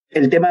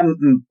el tema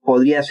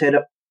podría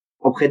ser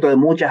objeto de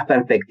muchas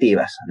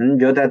perspectivas.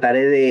 Yo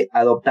trataré de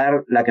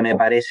adoptar la que me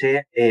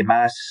parece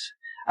más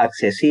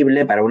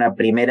accesible para una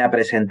primera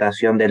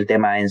presentación del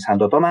tema en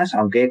Santo Tomás,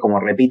 aunque, como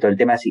repito, el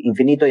tema es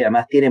infinito y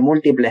además tiene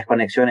múltiples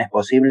conexiones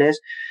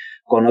posibles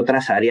con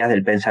otras áreas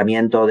del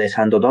pensamiento de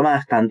Santo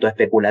Tomás, tanto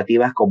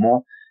especulativas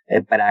como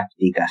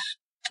prácticas.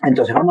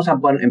 Entonces vamos a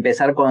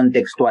empezar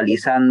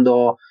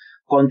contextualizando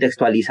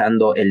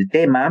el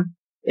tema.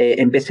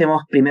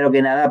 Empecemos primero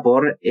que nada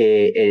por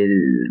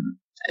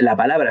la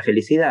palabra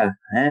felicidad.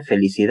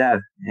 Felicidad.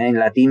 En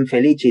latín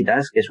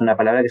felicitas, que es una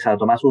palabra que Santo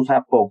Tomás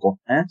usa poco.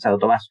 Santo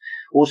Tomás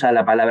usa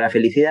la palabra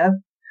felicidad,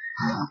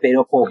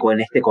 pero poco en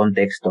este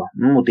contexto.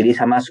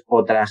 Utiliza más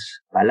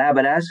otras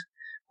palabras,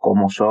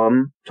 como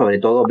son, sobre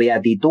todo,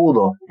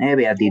 beatitudo,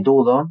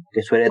 beatitudo,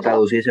 que suele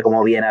traducirse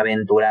como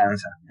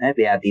bienaventuranza.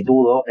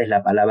 Beatitudo es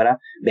la palabra,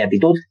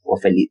 beatitud o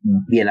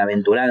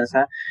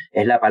bienaventuranza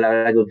es la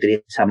palabra que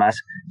utiliza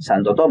más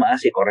Santo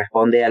Tomás y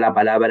corresponde a la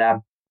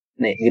palabra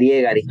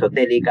griega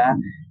aristotélica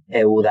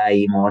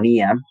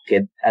eudaimonía,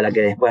 a la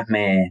que después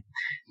me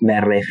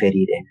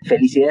referiré.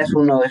 Felicidad es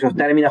uno de esos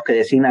términos que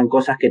designan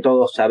cosas que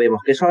todos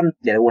sabemos que son,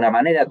 de alguna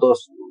manera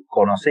todos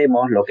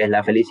conocemos lo que es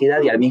la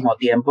felicidad y al mismo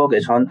tiempo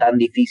que son tan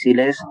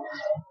difíciles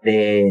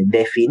de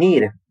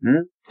definir.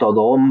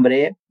 Todo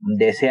hombre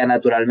desea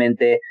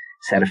naturalmente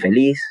ser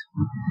feliz,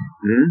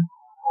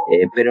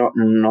 pero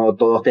no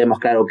todos tenemos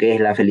claro qué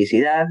es la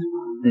felicidad,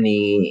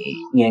 ni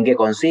en qué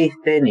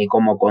consiste, ni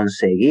cómo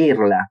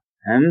conseguirla.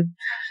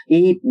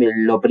 Y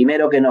lo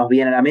primero que nos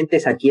viene a la mente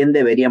es a quién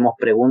deberíamos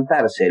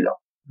preguntárselo.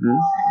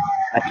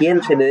 ¿A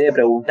quién se le debe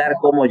preguntar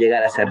cómo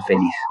llegar a ser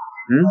feliz?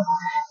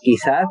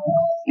 Quizás,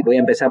 y voy a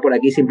empezar por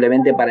aquí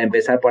simplemente para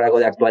empezar por algo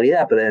de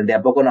actualidad, pero de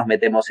a poco nos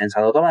metemos en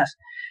Santo Tomás.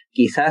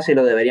 Quizás se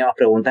lo deberíamos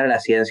preguntar a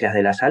las ciencias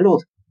de la salud.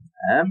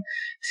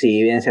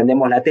 Si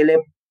encendemos la tele,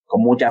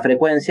 con mucha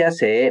frecuencia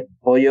se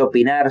oye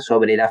opinar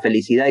sobre la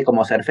felicidad y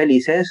cómo ser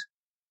felices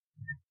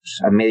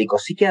a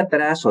médicos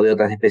psiquiatras o de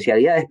otras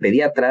especialidades,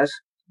 pediatras,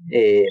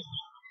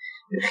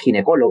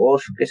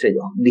 ginecólogos, qué sé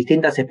yo,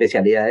 distintas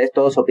especialidades,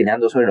 todos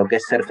opinando sobre lo que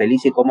es ser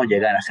feliz y cómo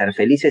llegar a ser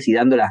felices y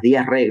dando las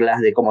 10 reglas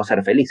de cómo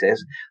ser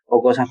felices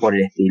o cosas por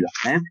el estilo.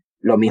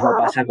 Lo mismo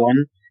pasa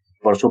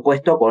por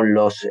supuesto, con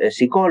los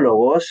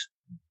psicólogos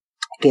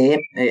que,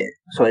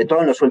 sobre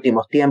todo en los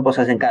últimos tiempos,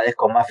 hacen cada vez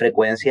con más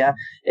frecuencia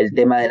el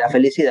tema de la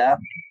felicidad,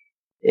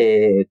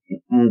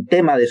 un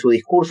tema de su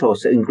discurso,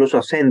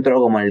 incluso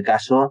centro, como en el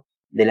caso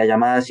de la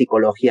llamada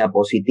psicología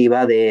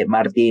positiva de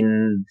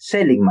Martin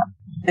Seligman.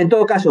 En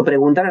todo caso,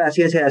 preguntar a la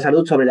ciencia de la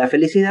salud sobre la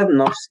felicidad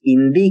nos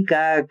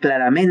indica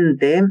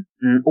claramente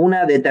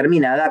una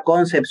determinada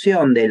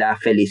concepción de la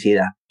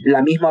felicidad.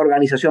 La misma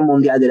Organización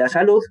Mundial de la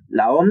Salud,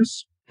 la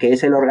OMS, que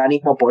es el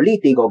organismo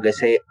político que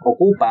se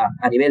ocupa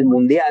a nivel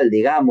mundial,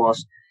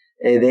 digamos,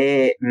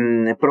 de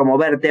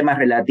promover temas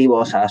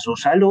relativos a su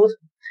salud,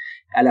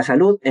 a la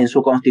salud, en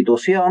su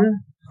constitución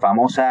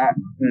famosa,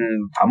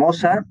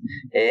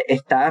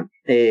 está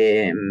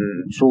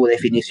su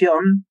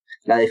definición,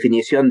 la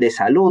definición de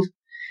salud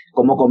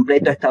como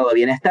completo estado de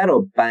bienestar,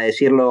 o para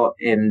decirlo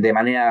de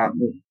manera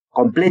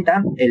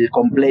completa, el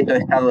completo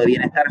estado de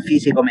bienestar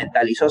físico,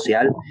 mental y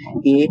social,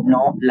 y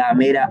no la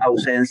mera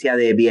ausencia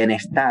de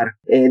bienestar.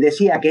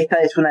 Decía que esta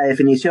es una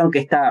definición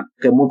que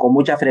con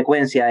mucha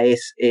frecuencia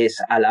es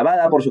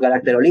alabada por su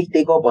carácter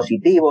holístico,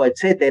 positivo,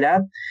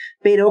 etcétera,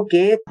 pero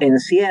que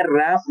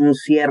encierra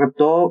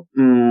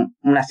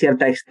una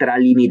cierta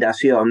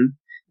extralimitación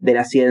de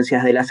las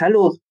ciencias de la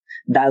salud,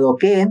 dado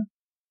que,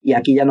 y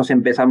aquí ya nos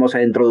empezamos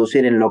a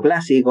introducir en lo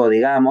clásico,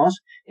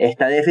 digamos,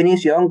 esta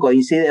definición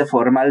coincide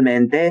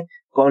formalmente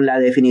con la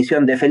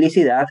definición de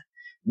felicidad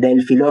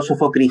del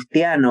filósofo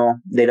cristiano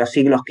de los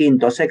siglos V,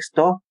 VI,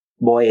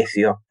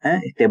 Boecio.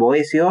 Este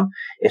Boecio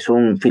es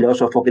un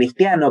filósofo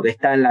cristiano que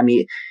está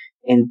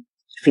en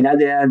final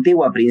de la Edad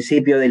Antigua,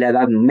 principio de la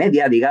Edad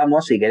Media,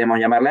 digamos, si queremos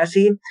llamarla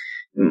así,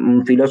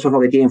 un filósofo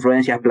que tiene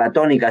influencias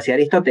platónicas y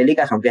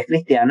aristotélicas, aunque es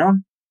cristiano,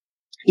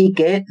 y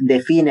que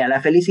define a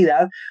la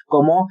felicidad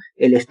como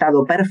el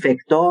estado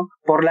perfecto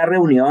por la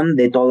reunión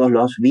de todos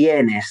los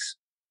bienes.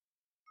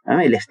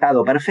 El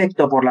estado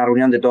perfecto por la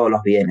reunión de todos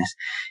los bienes.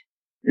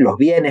 Los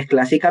bienes,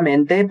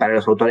 clásicamente, para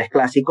los autores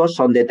clásicos,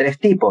 son de 3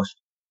 tipos.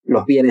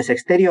 Los bienes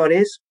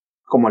exteriores,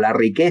 como la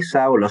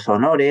riqueza o los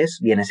honores,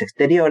 bienes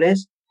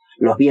exteriores,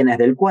 los bienes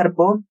del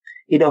cuerpo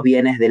y los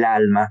bienes del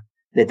alma.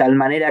 De tal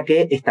manera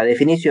que esta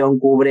definición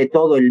cubre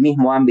todo el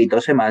mismo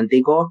ámbito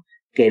semántico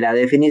que la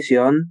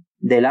definición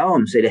de la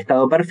OMS, el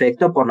estado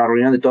perfecto por la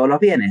reunión de todos los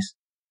bienes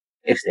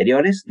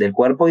exteriores, del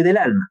cuerpo y del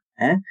alma.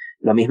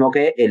 Lo mismo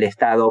que el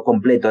estado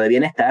completo de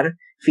bienestar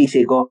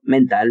físico,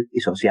 mental y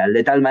social.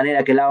 De tal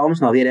manera que la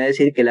OMS nos viene a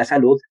decir que la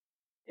salud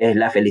es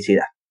la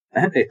felicidad.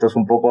 Esto es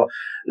un poco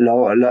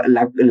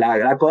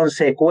la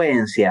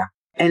consecuencia.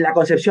 En la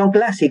concepción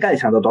clásica de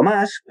Santo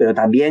Tomás, pero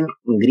también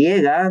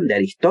griega, de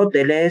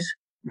Aristóteles,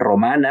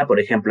 romana, por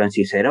ejemplo, en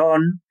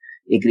Cicerón,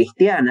 y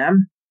cristiana,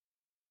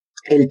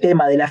 el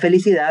tema de la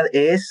felicidad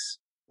es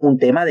un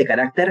tema de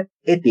carácter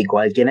ético.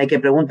 Al quien hay que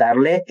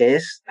preguntarle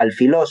es al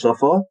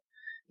filósofo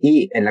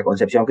Y en la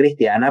concepción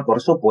cristiana,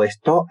 por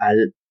supuesto,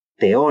 al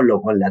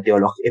teólogo.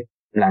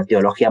 La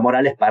teología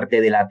moral es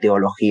parte de la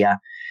teología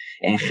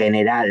en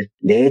general.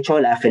 De hecho,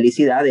 la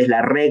felicidad es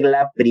la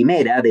regla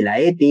primera de la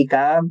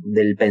ética,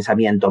 del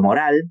pensamiento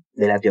moral,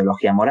 de la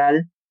teología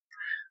moral,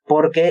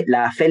 porque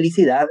la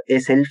felicidad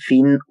es el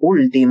fin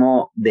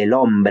último del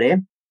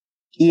hombre,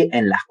 y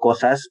en las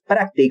cosas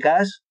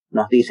prácticas,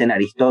 nos dicen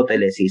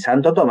Aristóteles y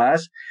Santo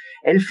Tomás,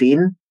 el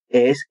fin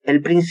es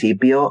el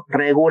principio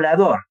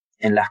regulador.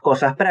 En las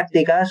cosas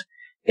prácticas,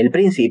 el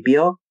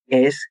principio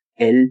es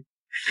el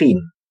fin.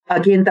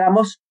 Aquí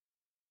entramos,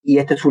 y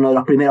este es uno de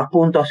los primeros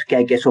puntos que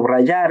hay que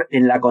subrayar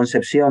en la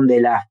concepción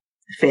de la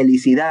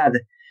felicidad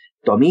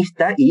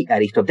tomista y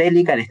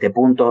aristotélica. En este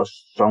punto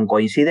son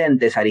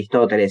coincidentes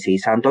Aristóteles y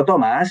Santo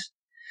Tomás.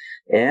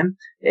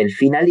 El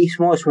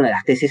finalismo es una de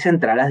las tesis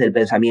centrales del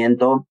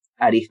pensamiento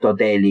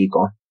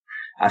aristotélico,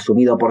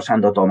 asumido por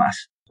Santo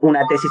Tomás.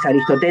 Una tesis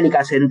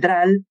aristotélica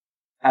central,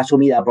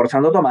 asumida por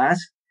Santo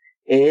Tomás,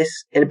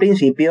 es el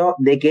principio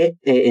de que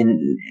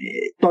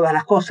todas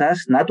las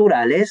cosas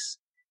naturales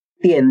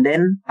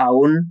tienden a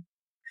un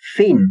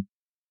fin.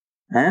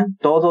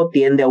 Todo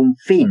tiende a un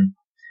fin.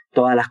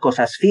 Todas las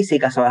cosas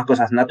físicas, todas las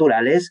cosas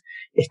naturales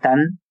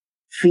están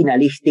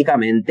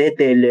finalísticamente,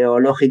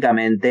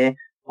 teleológicamente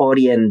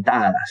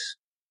orientadas.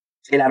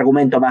 El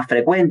argumento más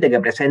frecuente que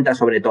presenta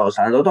sobre todo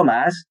Santo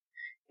Tomás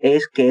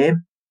es que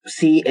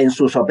si en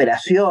sus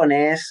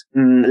operaciones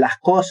las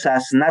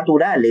cosas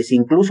naturales,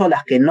 incluso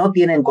las que no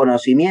tienen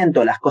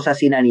conocimiento, las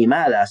cosas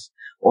inanimadas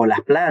o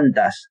las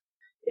plantas,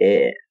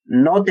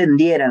 no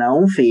tendieran a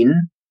un fin,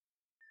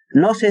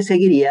 no se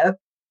seguiría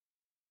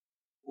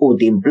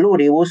utim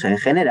pluribus en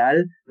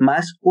general,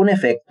 más un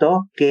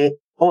efecto que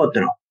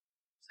otro.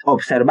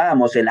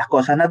 Observamos en las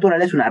cosas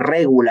naturales una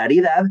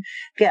regularidad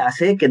que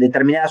hace que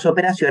determinadas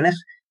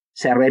operaciones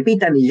se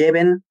repitan y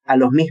lleven a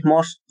los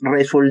mismos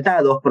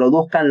resultados,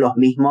 produzcan los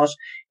mismos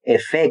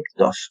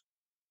efectos.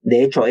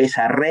 De hecho,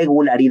 esa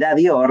regularidad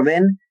y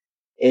orden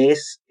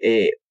es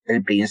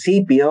el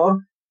principio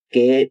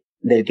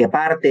del que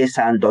parte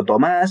Santo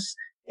Tomás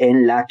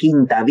en la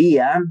quinta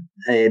vía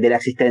de la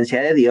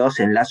existencia de Dios,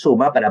 en la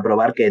Suma, para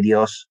probar que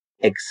Dios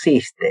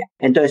existe.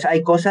 Entonces,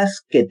 hay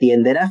cosas que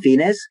tienden a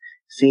fines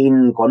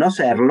sin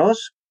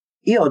conocerlos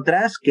y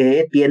otras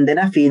que tienden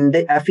a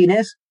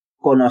fines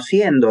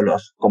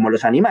conociéndolos, como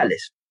los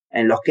animales,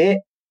 en los que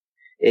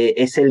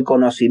es el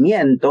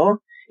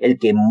conocimiento el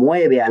que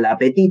mueve al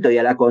apetito y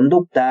a la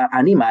conducta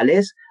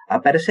animales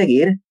a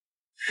perseguir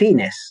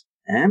fines.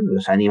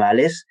 Los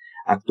animales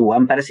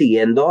actúan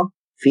persiguiendo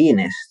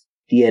fines.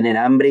 Tienen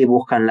hambre y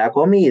buscan la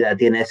comida,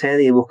 tienen sed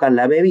y buscan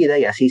la bebida,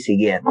 y así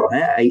siguiendo.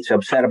 Ahí se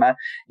observa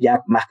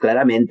ya más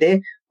claramente,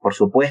 por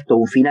supuesto,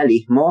 un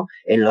finalismo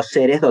en los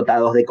seres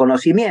dotados de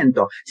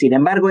conocimiento. Sin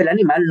embargo, el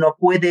animal no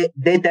puede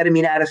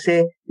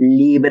determinarse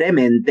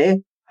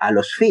libremente a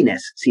los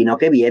fines, sino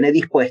que viene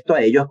dispuesto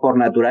a ellos por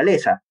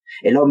naturaleza.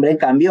 El hombre, en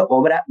cambio,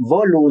 obra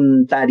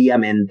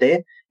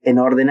voluntariamente en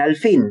orden al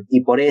fin,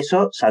 y por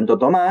eso Santo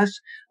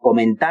Tomás,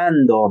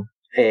 comentando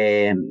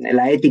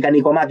la ética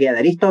nicomaquia de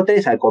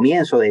Aristóteles, al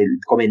comienzo del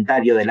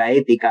comentario de la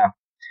ética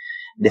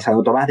de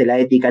Santo Tomás de la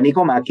ética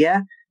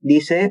nicomaquia,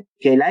 dice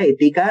que la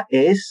ética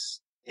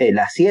es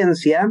la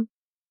ciencia,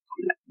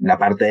 la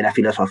parte de la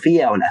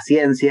filosofía o la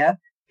ciencia,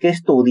 que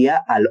estudia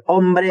al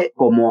hombre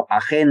como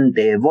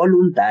agente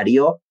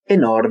voluntario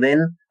en orden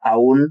a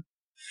un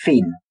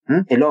fin.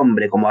 El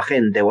hombre como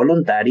agente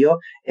voluntario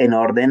en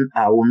orden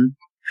a un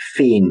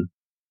fin.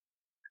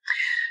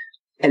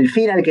 El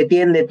fin al que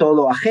tiende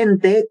todo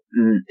agente,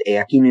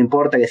 aquí no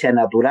importa que sea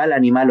natural,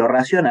 animal o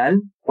racional,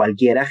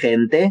 cualquier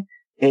agente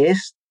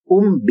es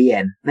un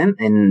bien.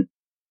 En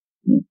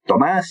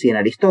Tomás y en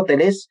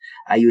Aristóteles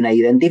hay una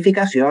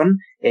identificación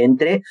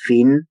entre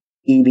fin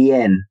y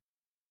bien.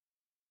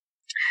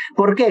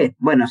 ¿Por qué?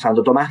 Bueno,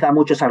 Santo Tomás da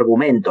muchos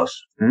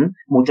argumentos en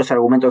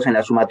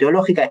la Suma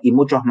Teológica y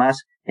muchos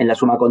más en la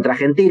Suma contra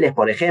Gentiles,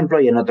 por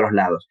ejemplo, y en otros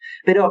lados.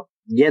 Pero,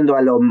 yendo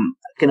a lo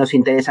que nos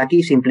interesa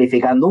aquí,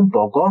 simplificando un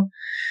poco,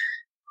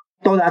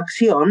 toda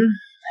acción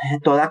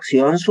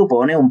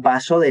supone un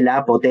paso de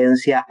la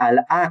potencia al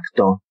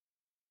acto,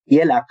 y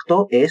el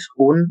acto es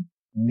un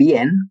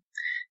bien,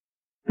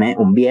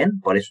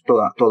 por eso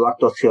todo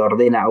acto se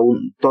ordena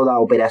toda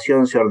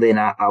operación se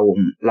ordena a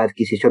la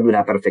adquisición de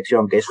una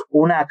perfección que es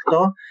un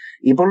acto,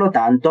 y por lo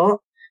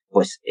tanto,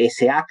 pues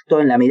ese acto,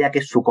 en la medida que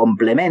es su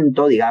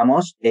complemento,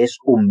 digamos, es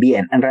un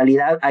bien. En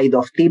realidad hay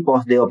dos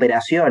tipos de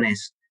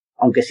operaciones,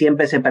 aunque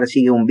siempre se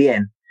persigue un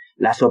bien.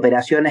 Las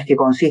operaciones que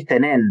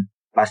consisten en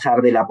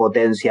pasar de la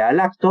potencia al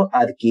acto,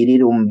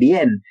 adquirir un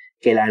bien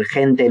que la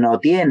gente no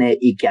tiene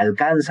y que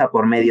alcanza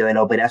por medio de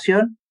la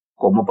operación,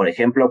 como por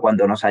ejemplo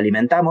cuando nos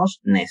alimentamos,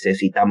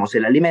 necesitamos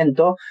el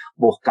alimento,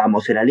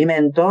 buscamos el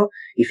alimento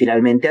y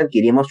finalmente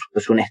adquirimos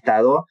pues un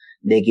estado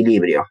de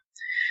equilibrio.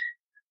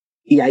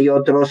 Y hay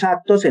otros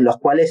actos en los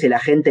cuales el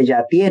agente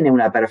ya tiene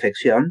una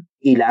perfección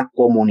y la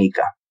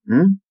comunica.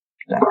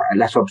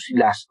 Las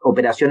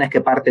operaciones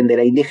que parten de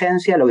la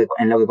indigencia,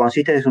 en lo que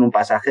consiste es en un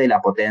pasaje de la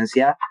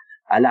potencia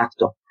al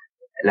acto.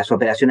 las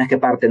operaciones que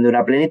parten de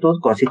una plenitud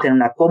consisten en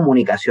una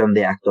comunicación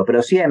de acto,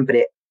 pero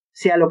siempre,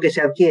 sea lo que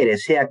se adquiere,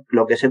 sea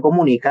lo que se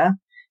comunica,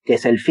 que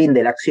es el fin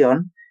de la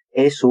acción,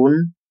 es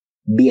un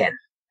bien.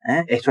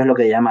 Esto es lo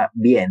que se llama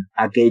bien,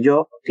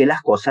 aquello que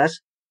las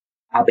cosas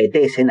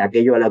apetecen,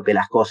 aquello a lo que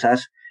las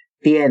cosas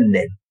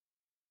tienden.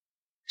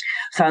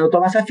 Santo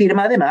Tomás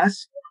afirma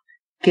además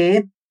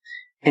que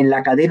en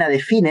la cadena de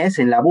fines,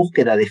 en la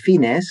búsqueda de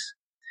fines,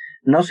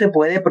 no se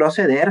puede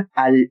proceder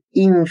al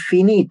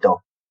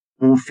infinito.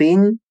 Un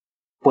fin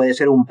puede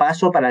ser un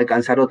paso para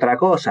alcanzar otra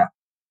cosa.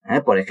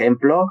 Por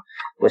ejemplo,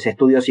 pues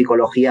estudio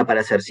psicología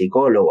para ser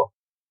psicólogo.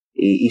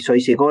 Y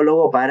soy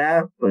psicólogo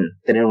para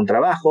tener un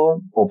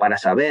trabajo, o para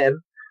saber,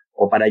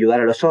 o para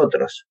ayudar a los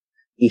otros.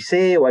 Y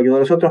sé o ayudo a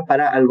los otros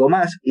para algo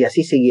más, y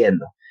así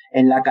siguiendo.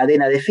 En la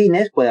cadena de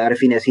fines puede haber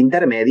fines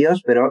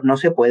intermedios, pero no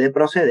se puede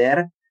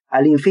proceder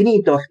al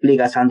infinito,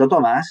 explica Santo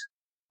Tomás,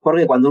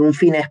 porque cuando un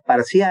fin es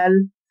parcial,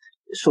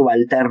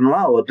 subalterno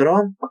a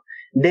otro,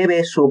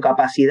 debe su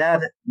capacidad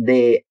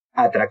de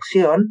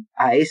atracción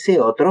a ese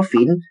otro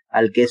fin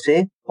al que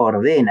se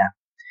ordena.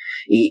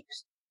 Y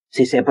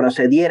si se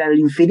procediera al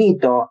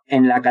infinito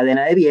en la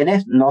cadena de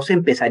bienes, no se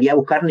empezaría a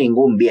buscar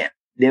ningún bien.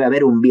 Debe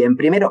haber un bien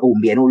primero, o un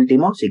bien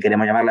último, si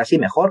queremos llamarlo así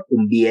mejor,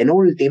 un bien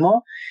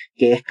último,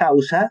 que es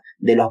causa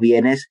de los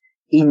bienes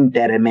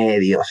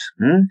intermedios.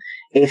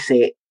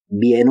 Ese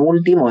bien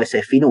último,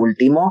 ese fin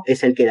último,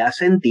 es el que da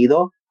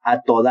sentido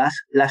a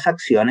todas las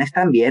acciones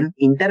también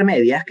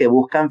intermedias que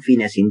buscan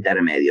fines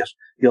intermedios.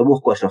 Yo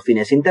busco esos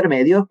fines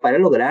intermedios para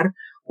lograr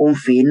un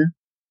fin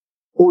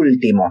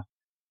último,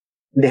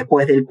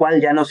 después del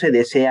cual ya no se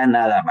desea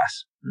nada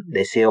más.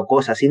 Deseo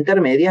cosas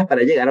intermedias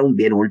para llegar a un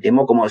bien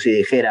último, como si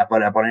dijera,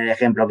 para poner el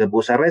ejemplo que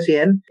puse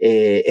recién,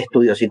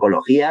 estudio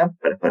psicología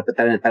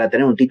para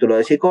tener un título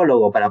de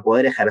psicólogo, para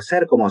poder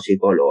ejercer como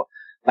psicólogo,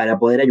 para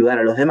poder ayudar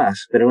a los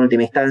demás, pero en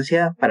última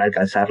instancia para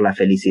alcanzar la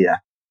felicidad.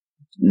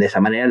 De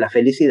esa manera la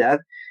felicidad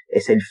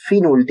es el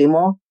fin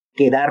último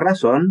que da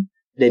razón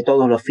de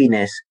todos los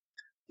fines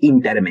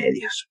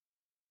intermedios.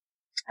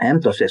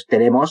 Entonces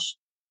tenemos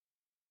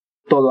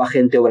todo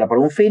agente obra por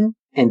un fin.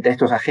 Entre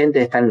estos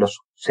agentes están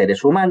los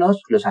seres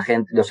humanos. Los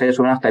seres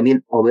humanos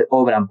también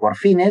obran por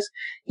fines,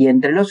 y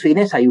entre los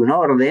fines hay un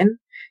orden,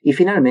 y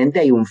finalmente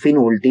hay un fin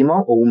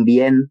último o un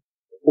bien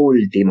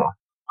último.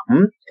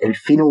 El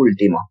fin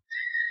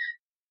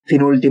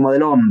último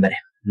del hombre.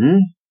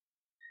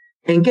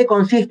 ¿En qué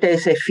consiste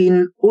ese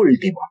fin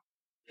último?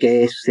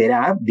 Que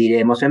será,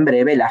 diremos en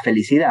breve, la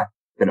felicidad,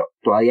 pero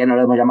todavía no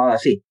lo hemos llamado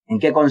así. ¿En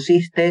qué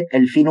consiste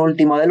el fin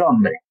último del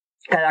hombre?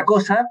 Cada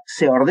cosa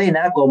se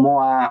ordena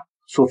como a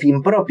su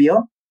fin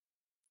propio,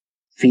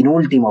 fin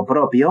último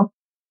propio,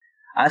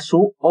 a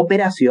su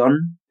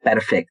operación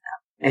perfecta.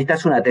 Esta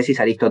es una tesis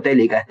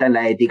aristotélica, está en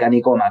la Ética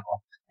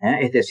Nicómaco.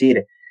 Es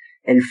decir,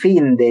 el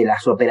fin de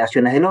las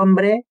operaciones del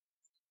hombre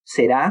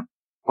será,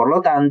 por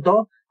lo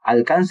tanto,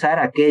 alcanzar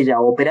aquella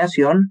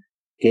operación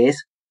que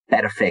es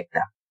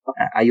perfecta.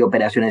 Hay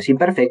operaciones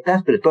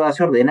imperfectas, pero todas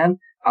se ordenan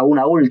a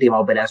una última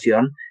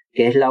operación,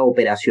 que es la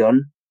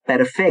operación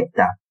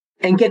perfecta.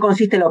 ¿En qué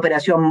consiste la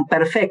operación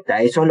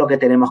perfecta? Eso es lo que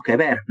tenemos que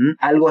ver.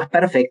 Algo es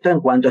perfecto en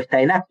cuanto está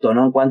en acto,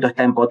 no en cuanto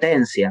está en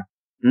potencia.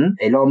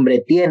 El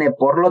hombre tiene,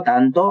 por lo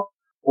tanto,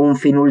 un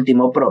fin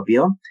último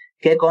propio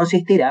que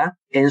consistirá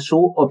en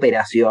su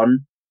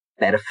operación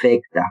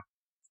perfecta.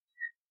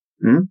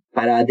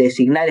 Para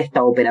designar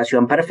esta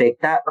operación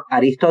perfecta,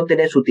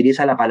 Aristóteles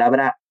utiliza la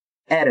palabra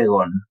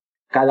ergon.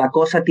 Cada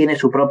cosa tiene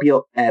su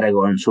propio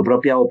ergon, su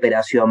propia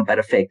operación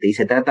perfecta, y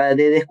se trata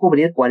de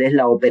descubrir cuál es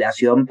la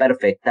operación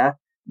perfecta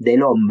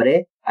del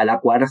hombre, a la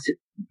cual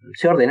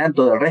se ordenan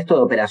todo el resto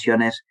de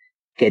operaciones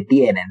que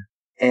tienen.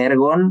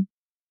 Ergon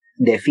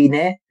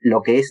define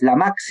lo que es la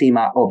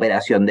máxima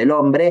operación del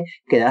hombre,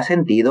 que da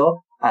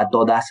sentido a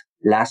todas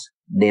las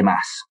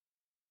demás.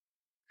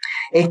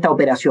 Esta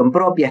operación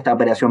propia, esta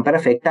operación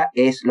perfecta,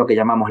 es lo que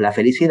llamamos la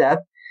felicidad,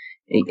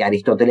 y que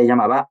Aristóteles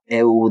llamaba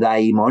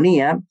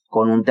eudaimonía,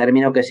 con un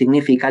término que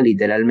significa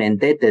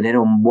literalmente tener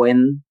un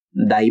buen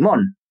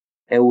daimón.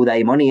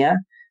 Eudaimonía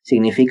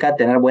significa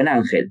tener buen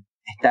ángel,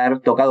 estar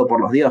tocado por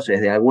los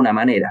dioses de alguna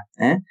manera,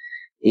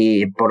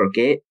 y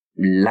porque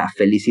la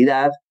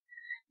felicidad,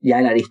 ya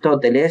en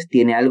Aristóteles,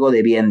 tiene algo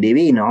de bien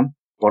divino,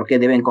 porque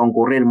deben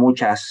concurrir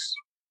muchos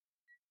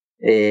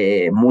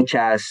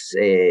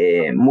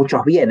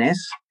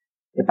bienes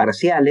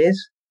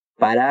parciales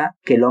para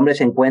que el hombre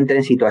se encuentre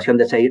en situación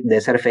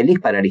de ser feliz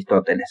para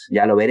Aristóteles.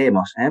 Ya lo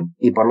veremos,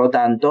 y por lo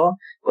tanto,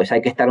 pues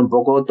hay que estar un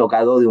poco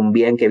tocado de un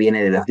bien que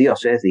viene de los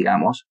dioses,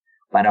 digamos,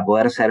 para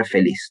poder ser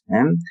feliz.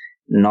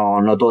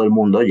 No todo el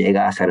mundo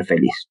llega a ser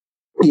feliz.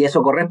 Y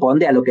eso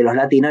corresponde a lo que los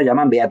latinos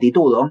llaman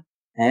beatitudo,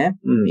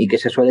 y que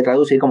se suele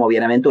traducir como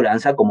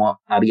bienaventuranza, como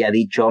había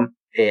dicho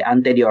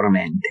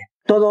anteriormente.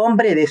 Todo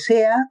hombre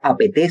desea,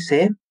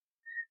 apetece,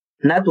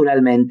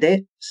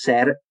 naturalmente,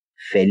 ser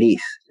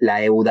feliz.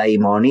 La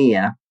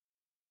eudaimonía.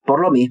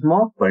 Por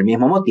el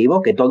mismo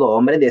motivo que todo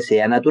hombre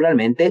desea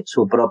naturalmente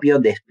su propio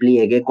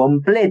despliegue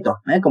completo.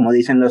 Como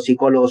dicen los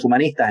psicólogos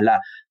humanistas, la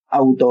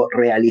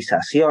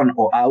autorrealización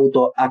o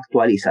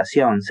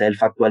autoactualización,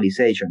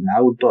 self-actualization,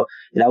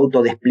 el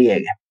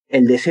autodespliegue.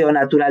 El deseo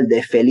natural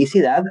de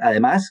felicidad,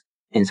 además,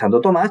 en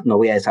Santo Tomás, no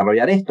voy a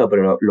desarrollar esto,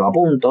 pero lo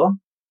apunto,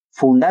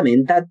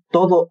 fundamenta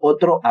todo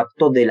otro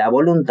acto de la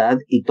voluntad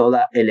y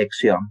toda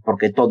elección,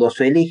 porque todo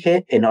se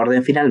elige en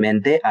orden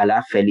finalmente a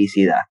la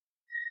felicidad.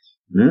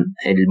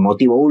 El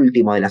motivo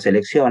último de las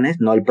elecciones,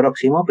 no el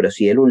próximo, pero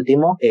sí el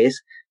último,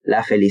 es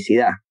la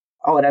felicidad.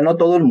 Ahora, no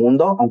todo el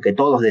mundo, aunque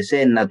todos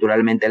deseen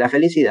naturalmente la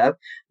felicidad,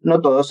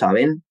 no todos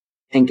saben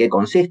en qué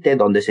consiste,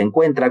 dónde se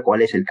encuentra,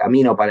 cuál es el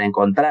camino para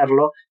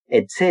encontrarlo,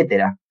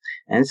 etc.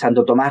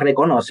 Santo Tomás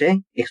reconoce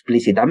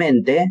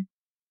explícitamente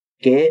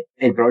que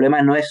el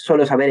problema no es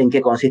solo saber en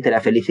qué consiste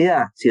la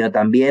felicidad, sino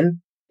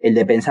también el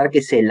de pensar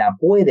que se la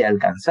puede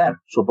alcanzar.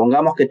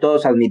 Supongamos que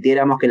todos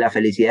admitiéramos que la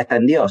felicidad está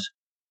en Dios.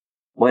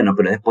 Bueno,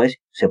 pero después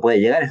se puede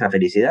llegar a esa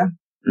felicidad.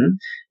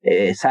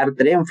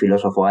 Sartre, un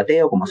filósofo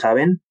ateo, como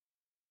saben,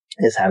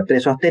 Sartre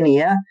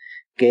sostenía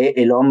que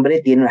el hombre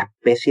tiene una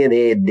especie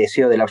de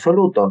deseo del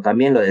absoluto,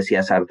 también lo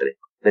decía Sartre.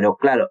 Pero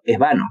claro, es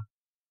vano,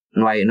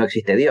 no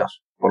existe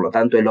Dios. Por lo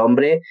tanto, el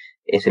hombre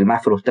es el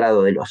más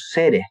frustrado de los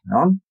seres,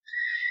 ¿no?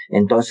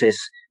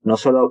 Entonces, no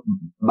solo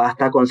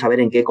basta con saber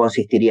en qué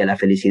consistiría la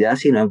felicidad,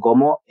 sino en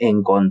cómo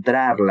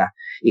encontrarla.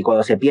 Y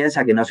cuando se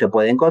piensa que no se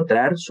puede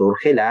encontrar,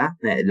 surge la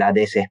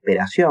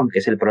desesperación, que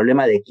es el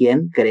problema de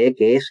quien cree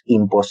que es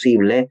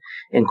imposible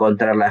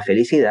encontrar la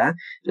felicidad.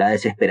 La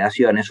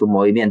desesperación es un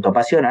movimiento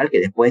pasional que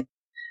después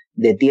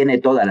detiene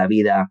toda la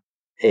vida,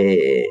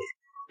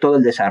 todo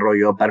el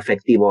desarrollo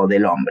perfectivo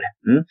del hombre.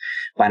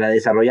 Para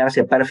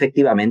desarrollarse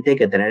perfectivamente hay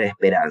que tener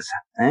esperanza.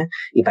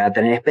 Y para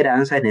tener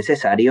esperanza es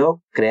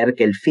necesario creer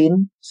que el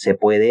fin se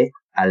puede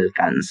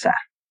alcanzar.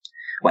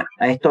 Bueno,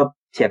 a esto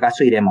si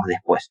acaso iremos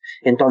después.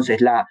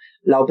 Entonces, la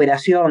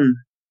operación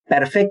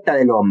perfecta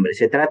del hombre,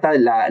 se trata de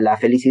la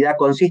felicidad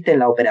consiste en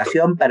la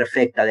operación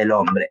perfecta del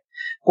hombre.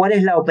 ¿Cuál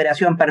es la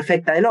operación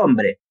perfecta del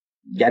hombre?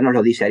 Ya nos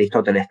lo dice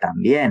Aristóteles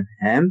también,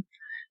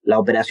 La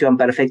operación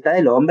perfecta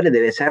del hombre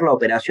debe ser la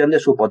operación de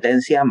su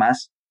potencia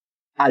más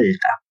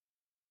alta,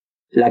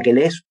 la que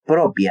le es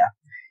propia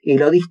y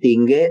lo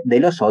distingue de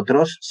los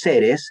otros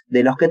seres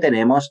de los que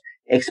tenemos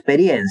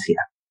experiencia,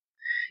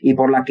 y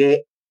por la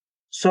que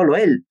solo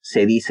él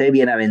se dice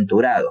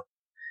bienaventurado.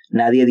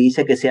 Nadie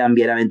dice que sean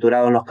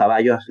bienaventurados los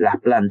caballos, las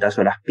plantas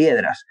o las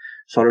piedras.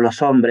 Solo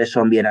los hombres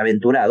son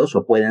bienaventurados,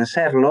 o pueden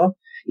serlo,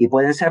 y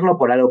pueden serlo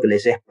por algo que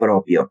les es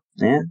propio.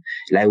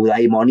 La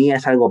eudaimonía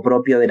es algo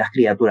propio de las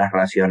criaturas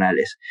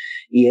racionales.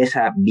 Y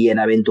esa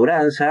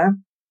bienaventuranza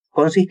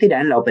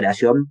consistirá en la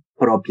operación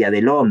propia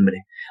del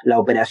hombre. La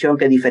operación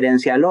que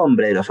diferencia al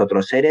hombre de los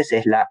otros seres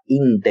es la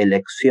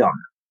intelección.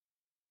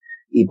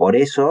 Y por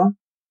eso,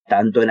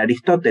 tanto en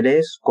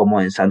Aristóteles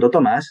como en Santo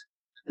Tomás,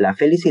 la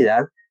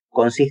felicidad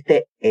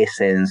consiste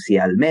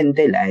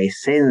esencialmente, la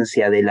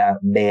esencia de la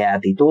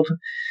beatitud,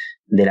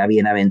 de la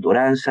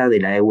bienaventuranza, de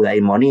la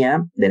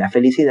eudaimonía, de la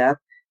felicidad,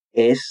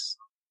 es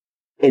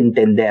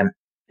entender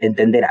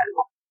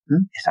algo.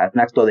 Es un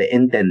acto de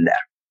entender.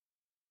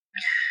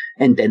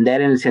 Entender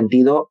en el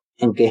sentido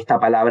en que esta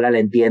palabra la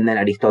entienden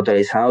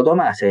Aristóteles y Santo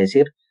Tomás, es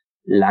decir,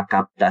 la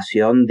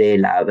captación de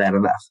la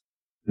verdad.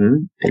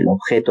 El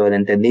objeto del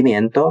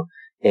entendimiento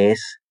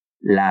es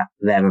la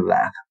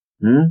verdad.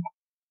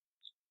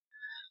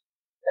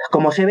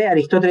 Como se ve,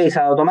 Aristóteles y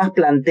Santo Tomás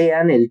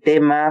plantean el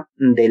tema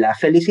de la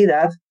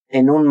felicidad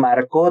en un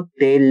marco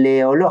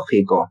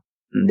teleológico,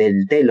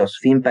 del telos,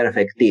 fin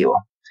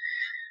perfectivo,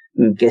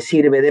 que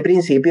sirve de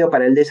principio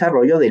para el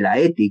desarrollo de la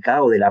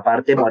ética o de la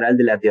parte moral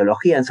de la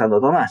teología en Santo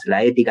Tomás.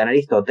 La ética en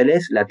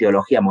Aristóteles, la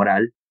teología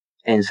moral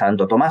en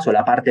Santo Tomás, o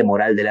la parte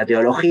moral de la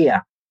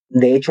teología.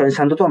 De hecho, en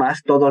Santo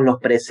Tomás, todos los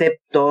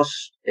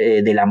preceptos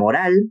de la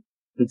moral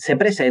se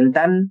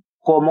presentan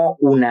como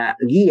una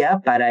guía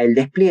para el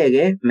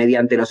despliegue,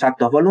 mediante los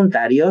actos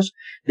voluntarios,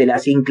 de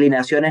las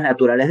inclinaciones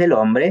naturales del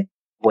hombre,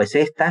 pues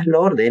éstas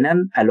lo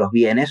ordenan a los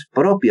bienes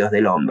propios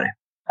del hombre.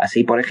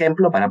 Así, por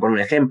ejemplo, para poner un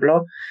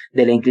ejemplo,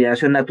 de la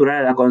inclinación natural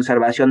a la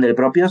conservación del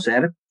propio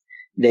ser,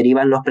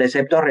 derivan los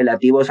preceptos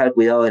relativos al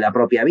cuidado de la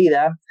propia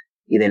vida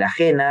y de la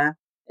ajena,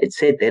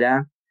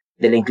 etc.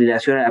 De la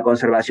inclinación a la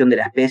conservación de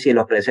la especie,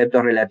 los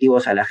preceptos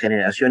relativos a la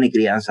generación y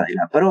crianza de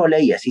la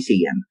prole, y así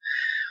siguen.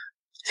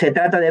 Se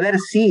trata de ver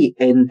si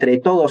entre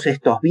todos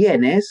estos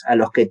bienes a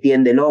los que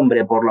tiende el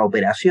hombre por la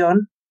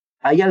operación,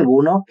 hay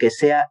alguno que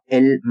sea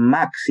el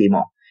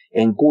máximo,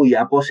 en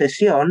cuya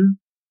posesión,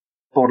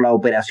 por la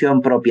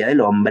operación propia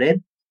del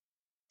hombre,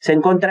 se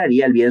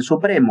encontraría el bien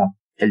supremo,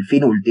 el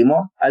fin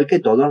último, al que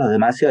todos los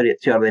demás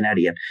se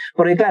ordenarían.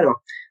 Porque claro,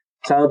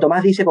 Santo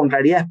Tomás dice con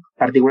claridad,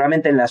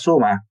 particularmente en la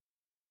Suma,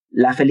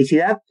 la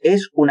felicidad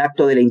es un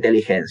acto de la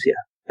inteligencia,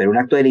 pero un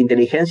acto de la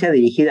inteligencia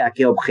dirigida a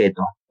qué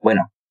objeto.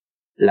 Bueno,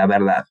 la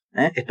verdad.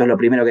 Esto es lo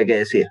primero que hay que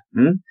decir.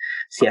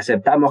 Si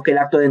aceptamos que el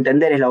acto de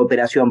entender es la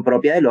operación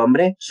propia del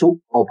hombre,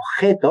 su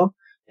objeto,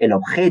 el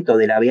objeto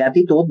de la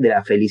beatitud, de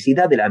la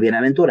felicidad, de la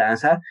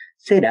bienaventuranza,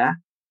 será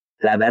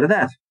la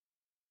verdad.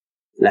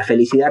 La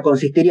felicidad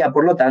consistiría,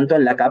 por lo tanto,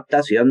 en la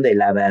captación de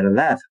la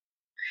verdad.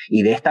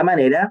 Y de esta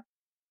manera,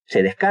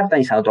 se descartan,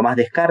 y Santo Tomás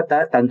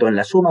descarta, tanto en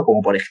la Suma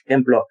como, por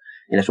ejemplo,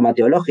 en la Suma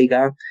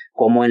Teológica,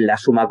 como en la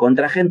Suma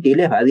contra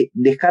Gentiles, va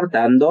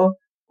descartando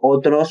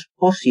otros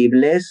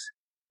posibles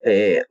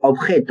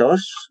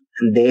objetos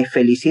de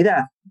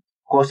felicidad,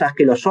 cosas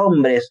que los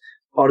hombres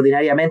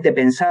ordinariamente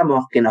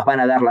pensamos que nos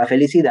van a dar la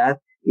felicidad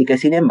y que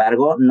sin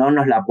embargo no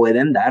nos la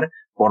pueden dar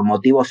por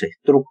motivos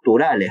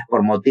estructurales,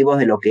 por motivos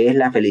de lo que es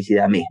la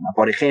felicidad misma.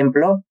 Por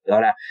ejemplo,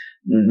 ahora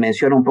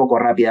menciono un poco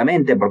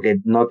rápidamente porque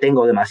no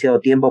tengo demasiado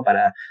tiempo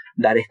para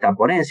dar esta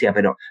ponencia,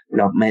 pero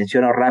lo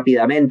menciono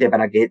rápidamente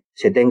para que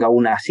se tenga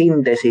una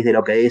síntesis de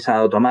lo que dice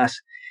Santo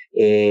Tomás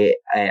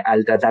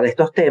al tratar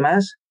estos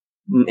temas.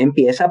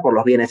 Empieza por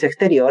los bienes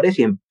exteriores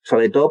y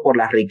sobre todo por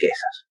las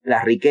riquezas.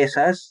 Las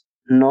riquezas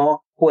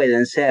no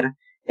pueden ser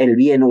el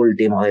bien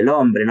último del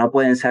hombre, no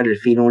pueden ser el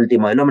fin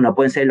último del hombre, no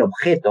pueden ser el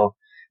objeto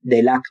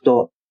del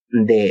acto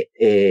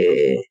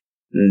de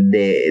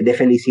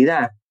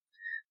felicidad.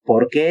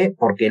 ¿Por qué?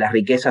 Porque las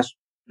riquezas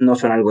no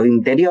son algo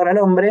interior al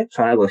hombre,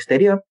 son algo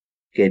exterior,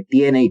 que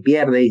tiene y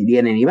pierde y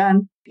vienen y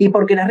van, y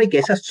porque las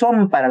riquezas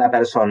son para la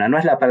persona, no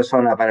es la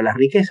persona para las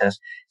riquezas,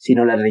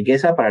 sino la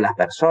riqueza para las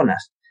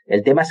personas.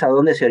 El tema es a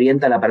dónde se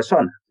orienta la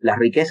persona. Las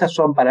riquezas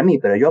son para mí,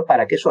 pero ¿yo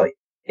para qué soy?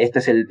 Este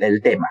es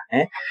el tema.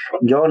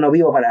 Yo no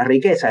vivo para las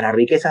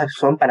riquezas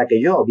son para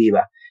que yo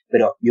viva,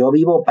 pero ¿yo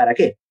vivo para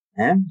qué?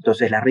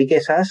 Entonces las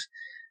riquezas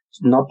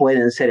no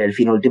pueden ser el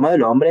fin último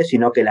del hombre,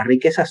 sino que las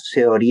riquezas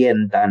se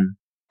orientan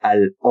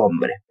al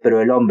hombre,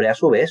 pero el hombre a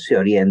su vez se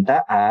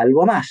orienta a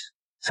algo más.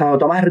 Santo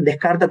Tomás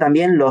descarta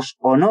también los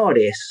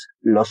honores.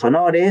 Los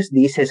honores,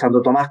 dice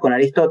Santo Tomás con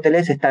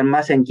Aristóteles, están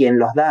más en quien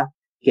los da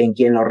que en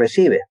quien los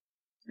recibe.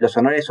 Los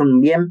honores son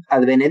un bien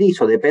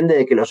advenedizo, depende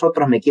de que los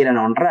otros me quieran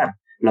honrar.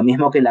 Lo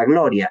mismo que la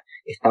gloria,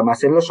 está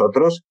más en los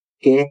otros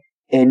que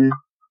en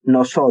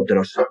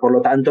nosotros. Por lo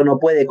tanto, no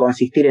puede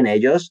consistir en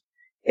ellos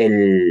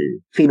el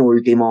fin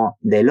último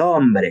del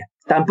hombre.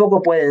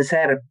 Tampoco pueden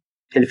ser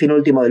el fin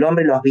último del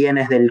hombre los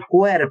bienes del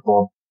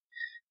cuerpo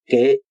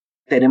que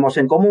tenemos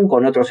en común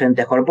con otros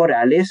entes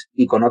corporales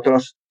y con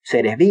otros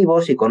seres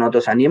vivos y con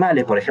otros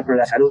animales. Por ejemplo,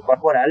 la salud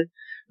corporal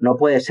no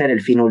puede ser el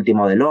fin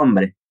último del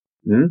hombre.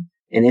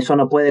 En eso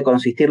no puede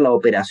consistir la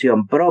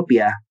operación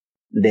propia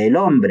del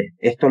hombre.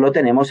 Esto lo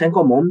tenemos en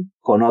común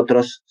con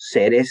otros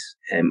seres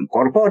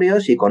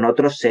corpóreos y con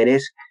otros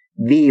seres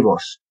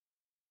vivos.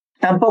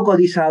 Tampoco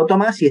dice Santo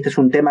Tomás, y este es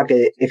un tema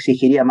que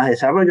exigiría más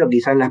desarrollo,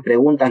 quizás en las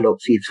preguntas,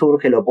 si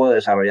surge, lo puedo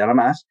desarrollar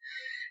más.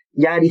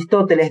 Ya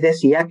Aristóteles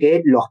decía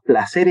que los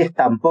placeres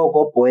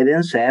tampoco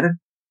pueden ser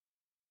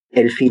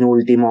el fin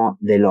último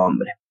del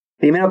hombre.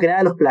 Primero que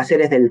nada, los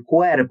placeres del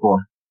cuerpo.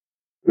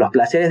 Los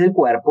placeres del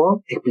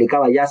cuerpo,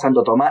 explicaba ya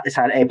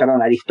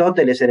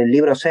Aristóteles en el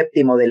libro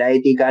séptimo de la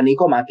Ética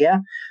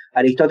Nicomaquea.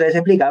 Aristóteles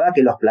explicaba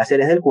que los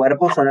placeres del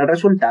cuerpo son el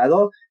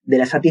resultado de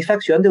la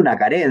satisfacción de una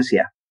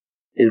carencia.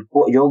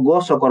 Yo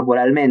gozo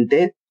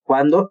corporalmente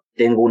cuando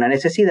tengo una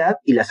necesidad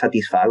y la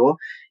satisfago,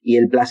 y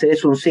el placer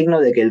es un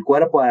signo de que el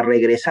cuerpo ha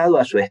regresado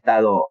a su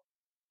estado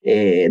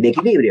de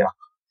equilibrio.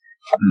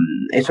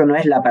 Eso no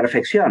es la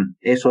perfección,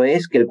 eso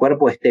es que el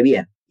cuerpo esté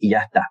bien. Y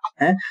ya está.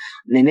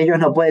 En ellos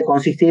no puede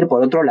consistir,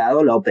 por otro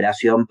lado, la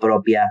operación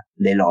propia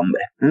del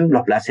hombre.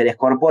 Los placeres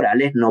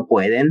corporales no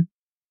pueden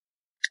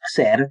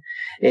ser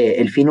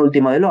el fin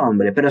último del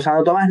hombre. Pero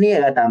Santo Tomás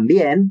niega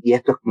también, y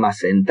esto es más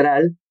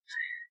central,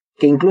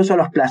 que incluso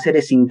los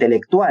placeres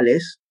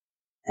intelectuales,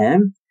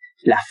 el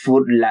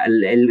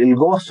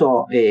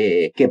gozo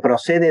que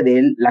procede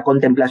de la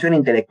contemplación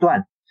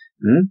intelectual,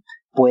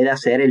 pueda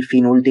ser el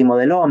fin último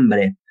del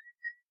hombre.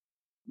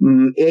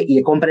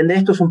 Y comprender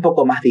esto es un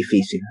poco más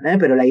difícil,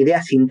 pero la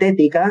idea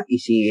sintética, y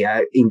si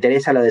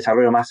interesa lo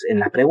desarrollo más en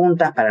las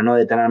preguntas para no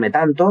detenerme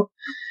tanto,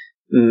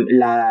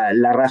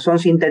 la razón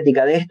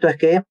sintética de esto es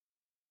que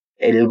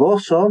el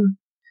gozo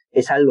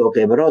es algo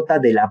que brota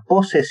de la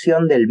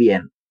posesión del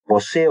bien.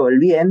 Poseo el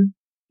bien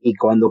y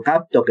cuando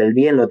capto que el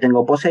bien lo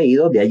tengo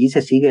poseído, de allí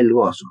se sigue el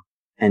gozo.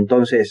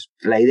 Entonces,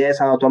 la idea de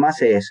Santo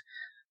Tomás es: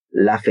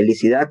 la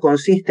felicidad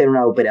consiste en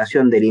una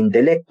operación del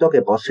intelecto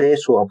que posee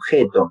su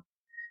objeto,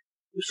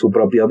 su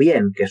propio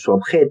bien, que es su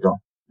objeto,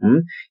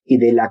 y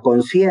de la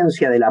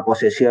conciencia de la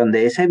posesión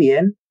de ese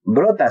bien,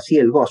 brota así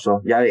el gozo.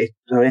 Ya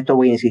sobre esto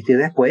voy a insistir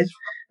después,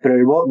 pero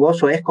el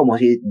gozo es, como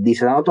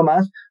dice Santo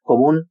Tomás,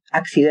 como un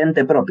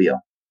accidente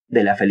propio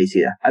de la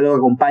felicidad, algo que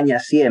acompaña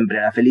siempre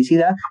a la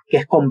felicidad, que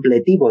es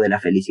completivo de la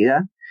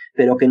felicidad,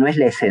 pero que no es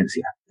la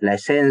esencia. La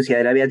esencia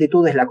de la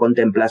beatitud es la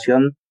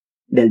contemplación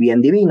del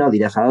bien divino,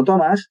 dirá Santo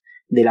Tomás,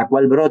 de la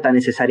cual brota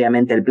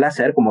necesariamente el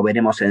placer, como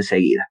veremos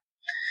enseguida.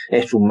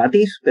 Es un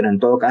matiz, pero en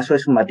todo caso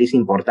es un matiz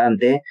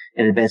importante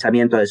en el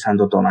pensamiento de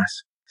Santo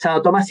Tomás.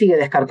 Santo Tomás sigue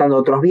descartando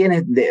otros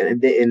bienes,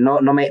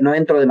 no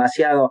entro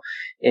demasiado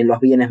en los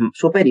bienes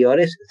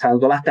superiores. Santo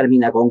Tomás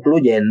termina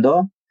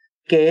concluyendo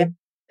que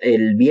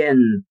el bien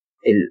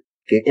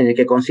en el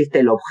que consiste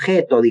el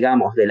objeto,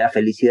 digamos, de la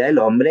felicidad del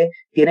hombre,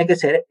 tiene que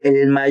ser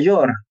el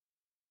mayor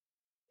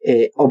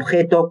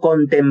objeto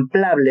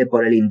contemplable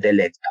por el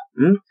intelecto.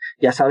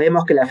 Ya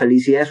sabemos que la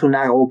felicidad es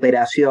una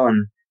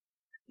operación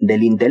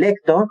del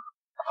intelecto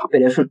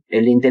pero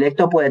el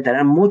intelecto puede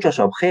tener muchos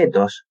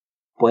objetos.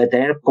 Puede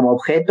tener como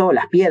objeto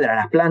las piedras,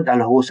 las plantas,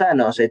 los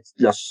gusanos,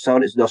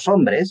 los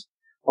hombres,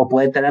 o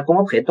puede tener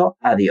como objeto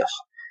a Dios.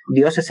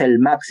 Dios es el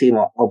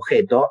máximo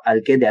objeto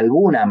al que de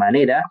alguna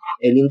manera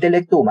el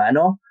intelecto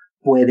humano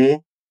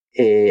puede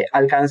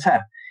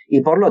alcanzar.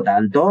 Y por lo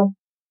tanto,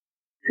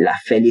 la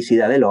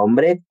felicidad del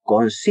hombre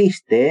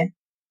consiste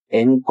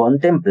en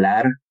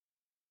contemplar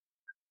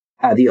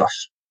a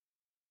Dios.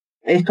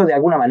 Esto de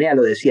alguna manera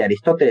lo decía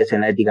Aristóteles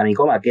en la Ética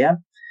Nicomaquea,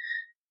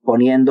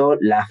 poniendo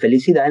la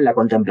felicidad en la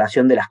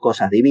contemplación de las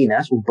cosas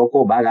divinas, un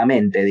poco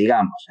vagamente,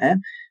 digamos,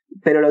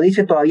 pero lo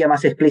dice todavía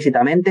más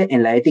explícitamente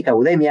en la Ética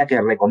Eudemia,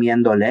 que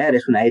recomiendo leer,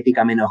 es una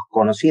ética menos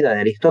conocida de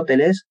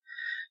Aristóteles,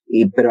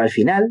 pero al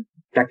final,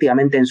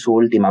 prácticamente en su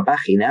última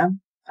página,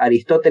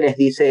 Aristóteles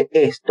dice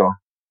esto.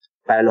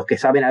 Para los que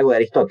saben algo de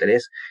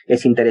Aristóteles,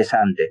 es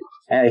interesante.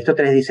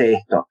 Aristóteles dice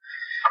esto.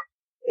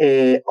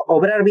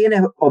 Obrar bien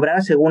es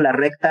obrar según la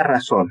recta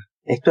razón.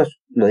 Esto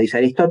lo dice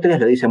Aristóteles,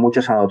 lo dice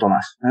mucho Santo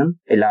Tomás.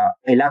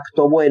 El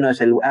acto bueno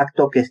es el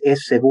acto que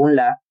es según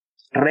la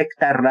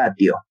recta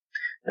ratio.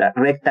 La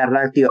recta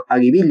ratio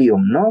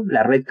agibilium, ¿no?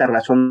 La recta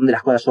razón de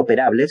las cosas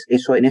operables.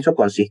 En eso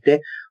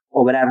consiste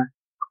obrar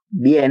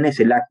bien,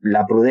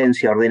 la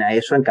prudencia ordena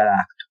eso en cada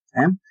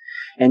acto.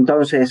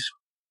 Entonces,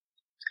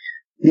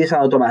 dice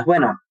Santo Tomás,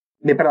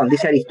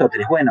 dice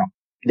Aristóteles,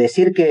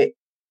 decir que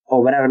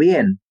obrar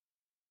bien,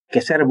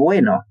 que ser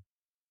bueno,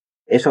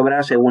 es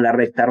obrar según la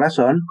recta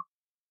razón,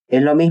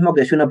 es lo mismo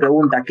que si uno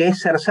pregunta ¿qué es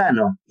ser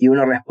sano? Y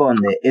uno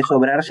responde, es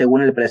obrar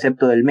según el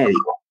precepto del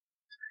médico.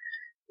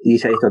 Y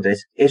dice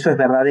Aristóteles, eso es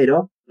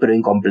verdadero, pero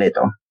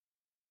incompleto.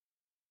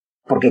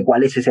 Porque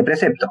 ¿cuál es ese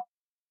precepto?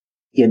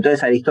 Y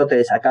entonces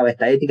Aristóteles acaba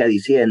esta ética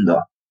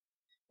diciendo,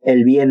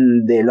 el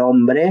bien del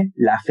hombre,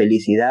 la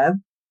felicidad,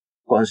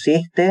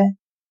 consiste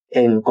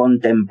en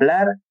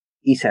contemplar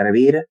y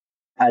servir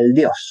al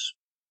Dios.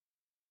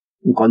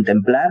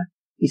 Contemplar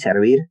y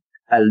servir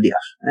al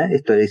Dios.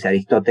 Esto dice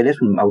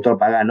Aristóteles, un autor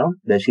pagano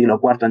del siglo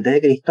IV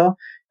a.C.,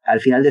 al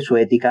final de su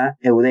Ética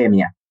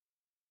Eudemia.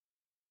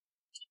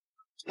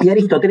 Y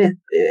Aristóteles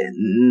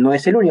no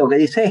es el único que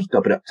dice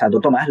esto, pero Santo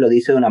Tomás lo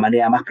dice de una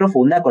manera más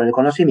profunda, con el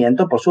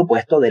conocimiento, por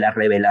supuesto, de la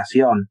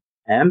revelación.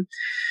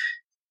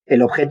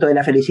 El objeto de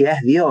la felicidad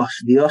es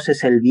Dios. Dios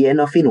es el bien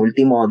o fin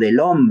último del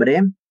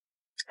hombre,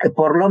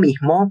 por lo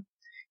mismo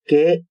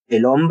que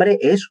el hombre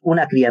es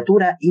una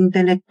criatura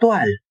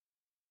intelectual.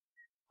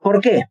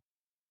 ¿Por qué?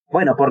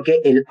 Bueno, porque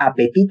el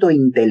apetito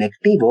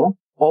intelectivo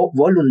o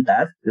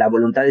voluntad, la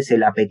voluntad es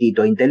el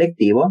apetito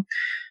intelectivo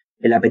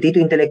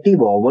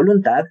o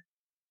voluntad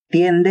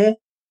tiende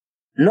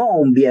no a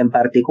un bien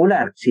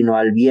particular, sino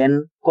al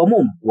bien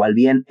común o al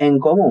bien en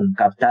común,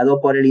 captado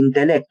por el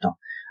intelecto.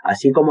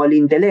 Así como el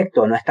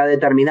intelecto no está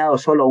determinado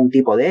solo a un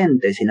tipo de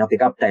ente, sino que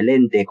capta el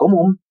ente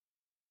común,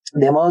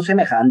 de modo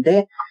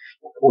semejante,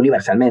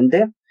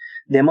 universalmente,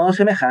 de modo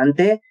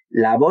semejante,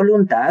 la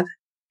voluntad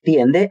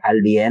tiende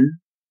al bien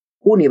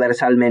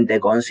universalmente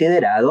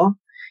considerado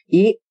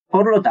y,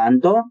 por lo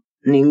tanto,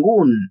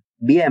 ningún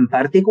bien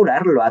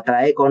particular lo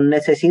atrae con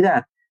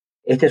necesidad.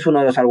 Este es uno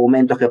de los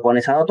argumentos que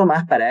pone Santo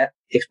Tomás para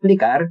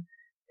explicar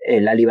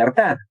la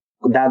libertad,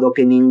 dado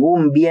que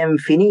ningún bien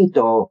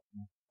finito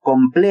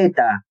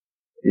completa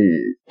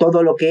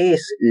todo lo que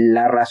es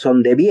la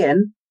razón de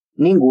bien,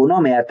 ninguno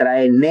me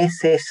atrae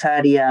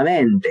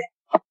necesariamente.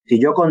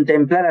 Si yo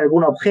contemplara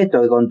algún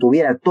objeto que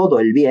contuviera todo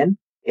el bien,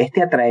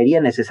 este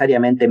atraería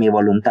necesariamente mi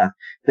voluntad,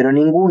 pero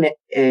ningún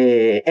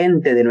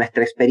ente de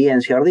nuestra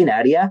experiencia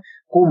ordinaria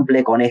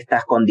cumple con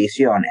estas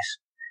condiciones.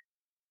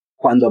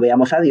 Cuando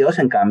veamos a Dios,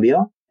 en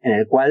cambio, en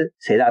el cual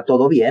se da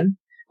todo bien,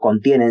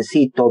 contiene en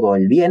sí todo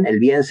el bien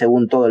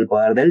según todo el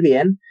poder del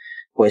bien,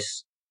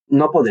 pues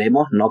no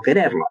podremos no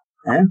quererlo.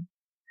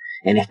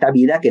 En esta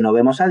vida que no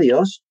vemos a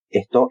Dios,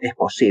 esto es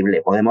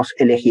posible, podemos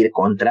elegir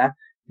contra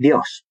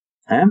Dios.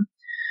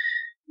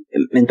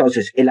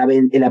 Entonces, el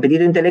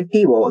apetito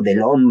intelectivo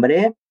del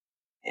hombre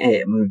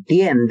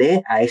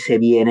tiende a ese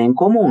bien en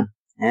común.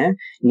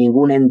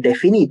 Ningún ente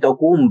finito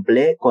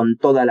cumple con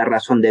toda la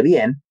razón de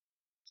bien,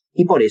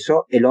 y por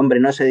eso el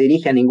hombre no se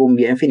dirige a ningún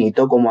bien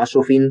finito como a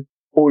su fin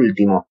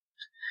último.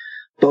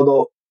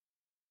 Todo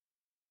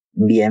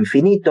bien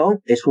finito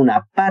es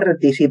una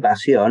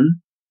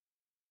participación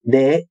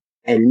de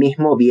el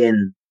mismo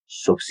bien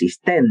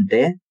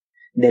subsistente,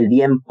 del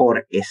bien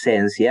por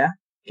esencia,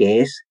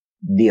 que es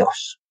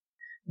Dios.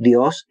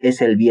 Dios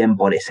es el bien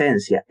por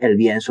esencia, el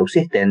bien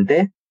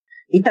subsistente,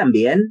 y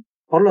también,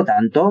 por lo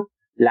tanto,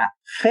 la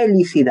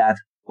felicidad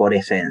por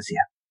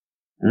esencia.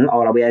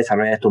 Ahora voy a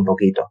desarrollar esto un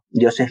poquito.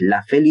 Dios es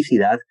la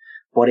felicidad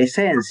por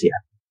esencia.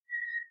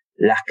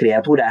 Las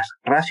criaturas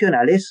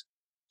racionales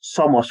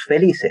somos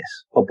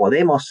felices, o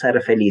podemos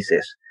ser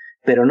felices,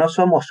 pero no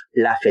somos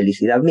la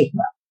felicidad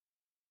misma.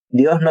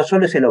 Dios no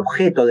solo es el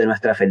objeto de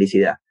nuestra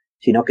felicidad,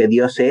 sino que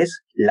Dios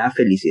es la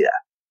felicidad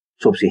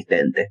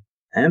subsistente.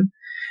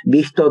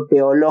 Visto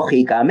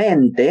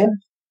teológicamente,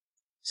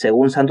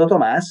 según Santo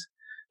Tomás,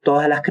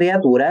 todas las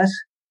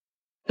criaturas,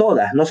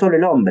 todas, no solo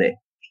el hombre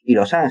y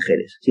los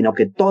ángeles, sino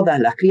que todas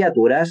las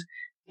criaturas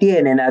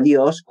tienen a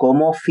Dios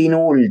como fin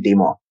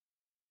último.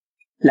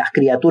 Las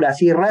criaturas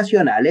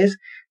irracionales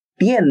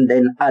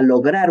tienden a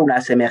lograr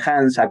una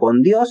semejanza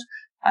con Dios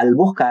al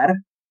buscar,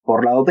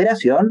 por la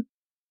operación,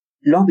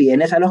 los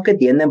bienes a los que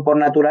tienden por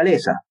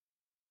naturaleza.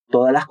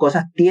 Todas las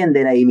cosas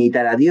tienden a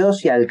imitar a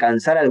Dios y a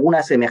alcanzar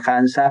alguna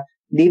semejanza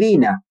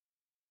divina.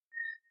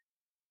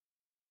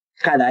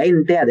 Cada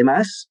ente,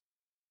 además,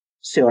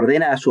 se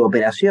ordena a su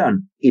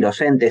operación, y los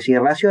entes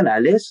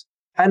irracionales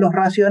a los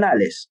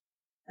racionales.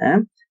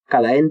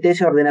 Cada ente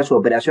se ordena a su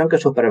operación, que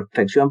es su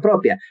perfección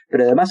propia,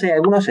 pero además hay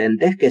algunos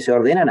entes que se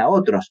ordenan a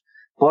otros,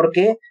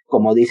 porque,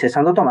 como dice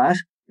Santo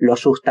Tomás, lo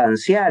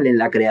sustancial en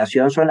la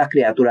creación son las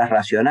criaturas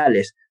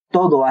racionales.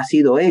 Todo ha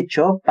sido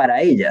hecho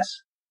para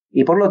ellas,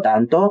 y por lo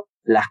tanto,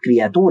 las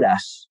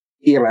criaturas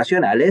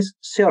irracionales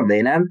se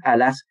ordenan a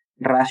las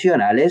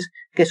racionales,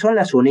 que son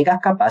las únicas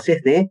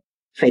capaces de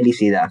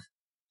felicidad.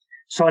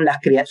 Solo las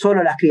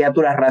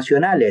criaturas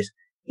racionales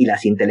y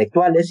las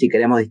intelectuales, si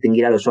queremos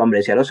distinguir a los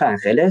hombres y a los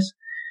ángeles,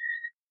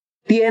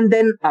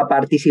 tienden a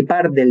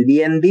participar del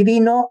bien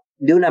divino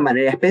de una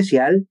manera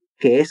especial,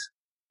 que es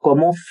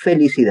como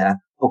felicidad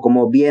o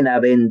como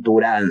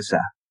bienaventuranza.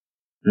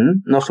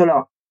 No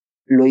solo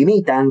lo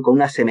imitan con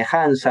una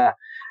semejanza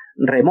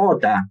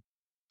remota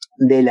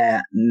del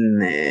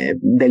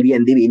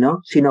bien divino,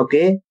 sino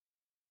que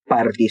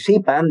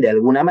participan de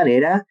alguna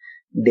manera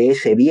de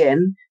ese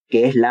bien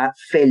que es la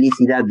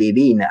felicidad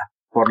divina,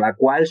 por la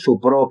cual su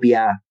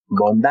propia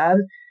bondad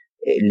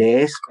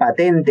le es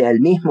patente a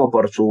él mismo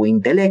por su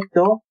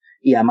intelecto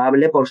y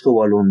amable por su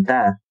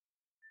voluntad.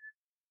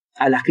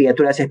 A las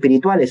criaturas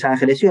espirituales,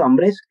 ángeles y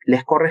hombres,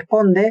 les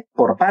corresponde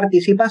por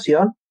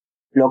participación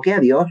lo que a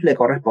Dios le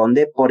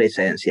corresponde por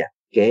esencia,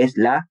 que es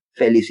la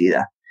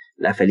felicidad.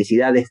 La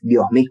felicidad es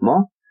Dios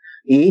mismo,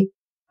 y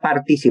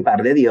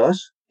participar de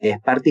Dios es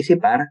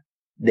participar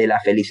de la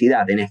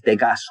felicidad, en este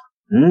caso.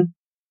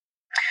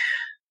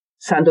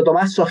 Santo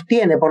Tomás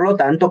sostiene, por lo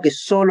tanto, que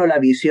sólo la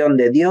visión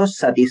de Dios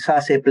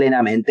satisface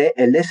plenamente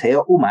el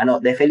deseo humano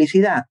de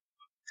felicidad.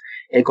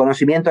 El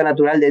conocimiento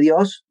natural de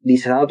Dios,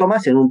 dice Santo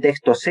Tomás en un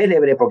texto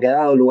célebre, porque ha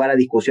dado lugar a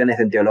discusiones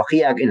en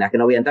teología en las que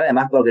no voy a entrar,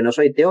 además porque no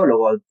soy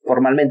teólogo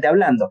formalmente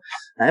hablando,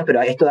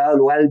 pero esto ha dado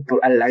lugar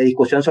a la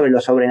discusión sobre lo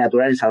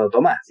sobrenatural en Santo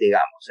Tomás,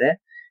 digamos,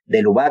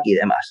 de Lubac y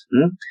demás.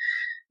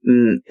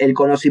 El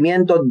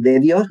conocimiento de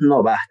Dios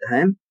no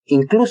basta.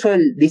 Incluso,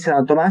 dice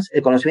Santo Tomás,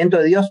 el conocimiento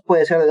de Dios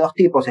puede ser de dos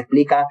tipos,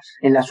 explica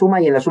en la Suma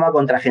y en la Suma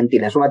contra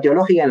Gentiles, en la Suma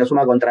teológica y en la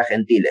Suma contra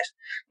Gentiles.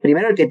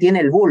 Primero, el que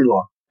tiene el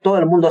vulgo. Todo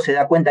el mundo se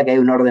da cuenta que hay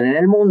un orden en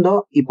el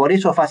mundo y por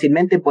eso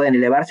fácilmente pueden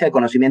elevarse al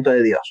conocimiento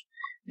de Dios,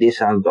 dice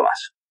Santo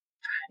Tomás.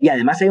 Y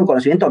además hay un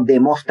conocimiento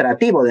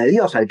demostrativo de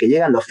Dios al que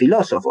llegan los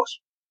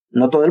filósofos.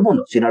 No todo el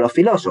mundo, sino los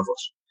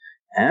filósofos.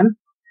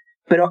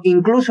 Pero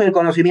incluso el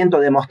conocimiento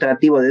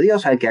demostrativo de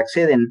Dios al que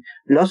acceden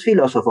los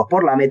filósofos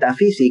por la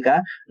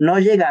metafísica no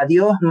llega a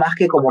Dios más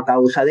que como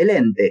causa del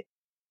ente.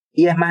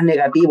 Y es más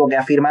negativo que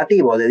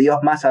afirmativo. De Dios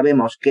más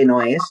sabemos que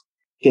no es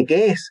que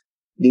qué es,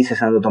 dice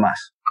Santo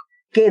Tomás.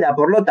 Queda,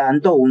 por lo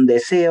tanto, un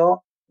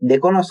deseo de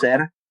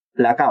conocer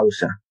la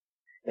causa,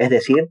 es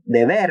decir,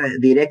 de ver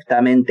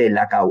directamente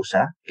la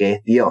causa, que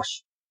es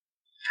Dios.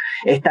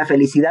 Esta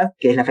felicidad,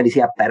 que es la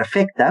felicidad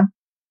perfecta,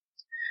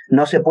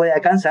 no se puede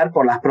alcanzar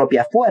por las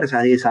propias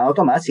fuerzas, dice Santo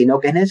Tomás, sino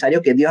que es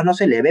necesario que Dios nos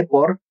eleve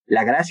por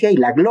la gracia y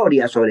la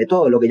gloria, sobre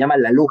todo lo que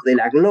llaman la luz de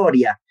la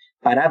gloria,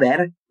 para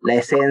ver la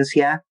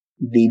esencia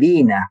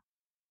divina.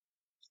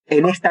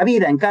 En esta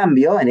vida, en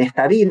cambio, en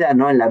esta vida,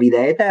 no en la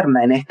vida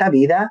eterna, en esta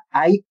vida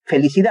hay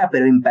felicidad,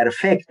 pero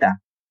imperfecta,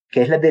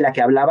 que es la de la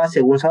que hablaba,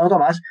 según Santo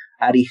Tomás,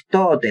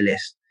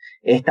 Aristóteles.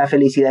 Esta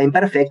felicidad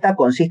imperfecta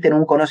consiste en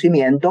un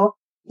conocimiento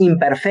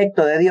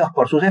imperfecto de Dios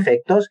por sus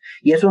efectos,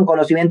 y es un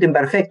conocimiento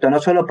imperfecto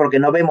no solo porque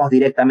no vemos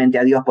directamente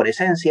a Dios por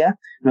esencia,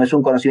 no es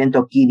un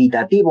conocimiento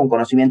quiditativo, un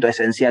conocimiento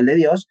esencial de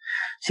Dios,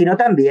 sino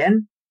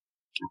también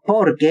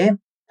porque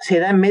se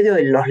da en medio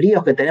de los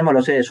líos que tenemos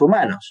los seres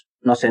humanos.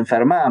 Nos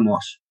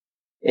enfermamos,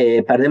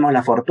 perdemos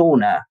la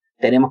fortuna,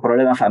 tenemos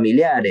problemas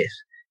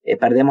familiares,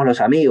 perdemos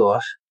los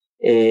amigos,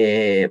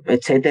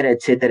 etcétera,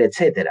 etcétera,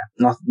 etcétera.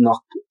 Nos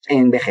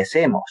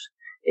envejecemos,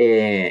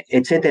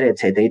 etcétera,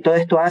 etcétera. Y todo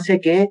esto hace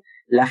que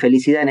la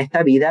felicidad en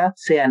esta vida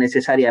sea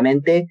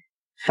necesariamente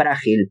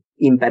frágil,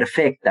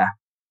 imperfecta.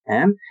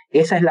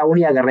 Esa es la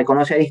única que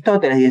reconoce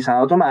Aristóteles y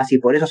Santo Tomás, y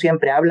por eso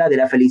siempre habla de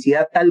la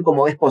felicidad tal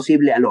como es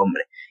posible al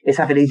hombre.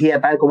 Esa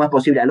felicidad tal como es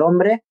posible al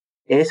hombre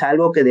es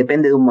algo que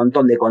depende de un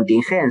montón de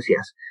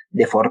contingencias,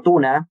 de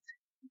fortuna,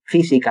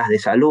 físicas, de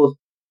salud,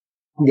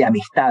 de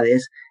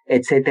amistades,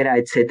 etcétera,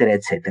 etcétera,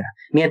 etcétera.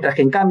 Mientras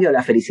que en cambio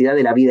la felicidad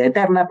de la vida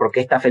eterna,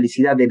 porque esta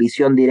felicidad de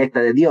visión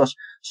directa de Dios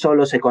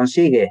solo se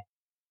consigue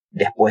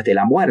después de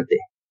la muerte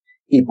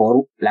y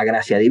por la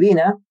gracia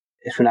divina,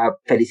 es una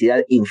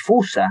felicidad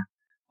infusa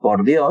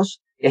por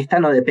Dios, esta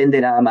no depende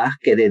nada más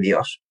que de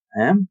Dios,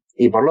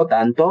 y por lo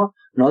tanto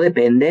no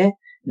depende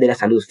de la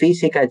salud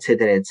física,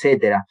 etcétera,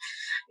 etcétera.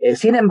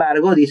 Sin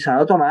embargo, dice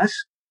Santo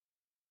Tomás,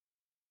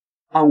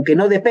 aunque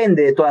no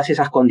depende de todas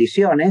esas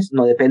condiciones,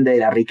 no depende de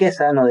la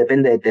riqueza, no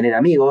depende de tener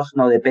amigos,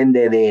 no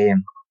depende de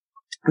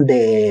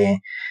de,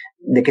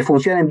 de que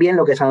funcionen bien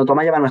lo que Santo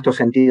Tomás llama nuestros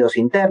sentidos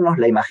internos,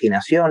 la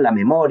imaginación, la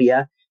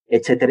memoria,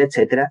 etcétera,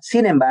 etcétera.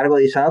 Sin embargo,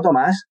 dice Santo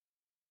Tomás,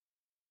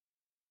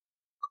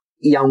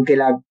 y aunque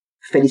la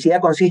felicidad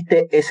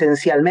consiste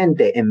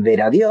esencialmente en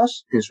ver a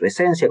Dios, en su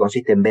esencia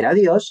consiste en ver a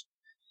Dios,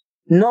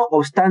 no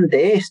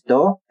obstante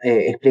esto,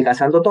 explica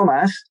Santo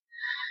Tomás,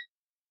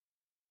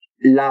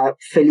 la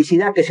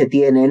felicidad que se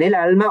tiene en el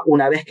alma,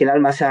 una vez que el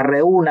alma se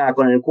reúna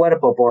con el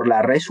cuerpo por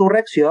la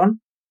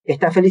resurrección,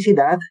 esta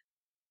felicidad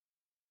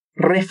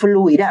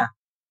refluirá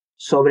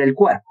sobre el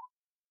cuerpo.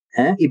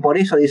 Y por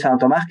eso dice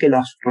Santo Tomás que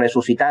los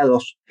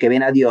resucitados que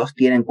ven a Dios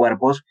tienen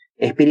cuerpos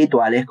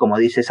espirituales, como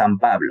dice San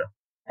Pablo.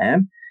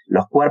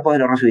 Los cuerpos de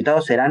los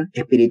resucitados serán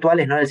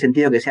espirituales, no en el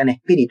sentido que sean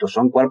espíritus,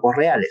 son cuerpos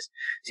reales,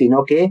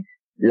 sino que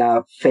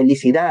la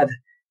felicidad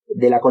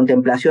de la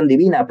contemplación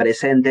divina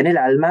presente en el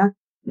alma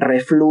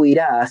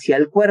refluirá hacia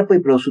el cuerpo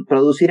y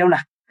producirá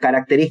unas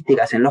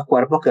características en los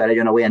cuerpos que ahora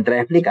yo no voy a entrar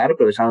a explicar,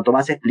 pero Santo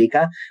Tomás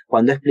explica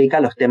cuando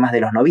explica los temas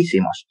de los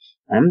novísimos,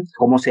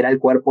 cómo será el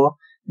cuerpo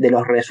de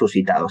los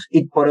resucitados.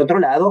 Y por otro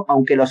lado,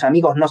 aunque los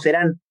amigos no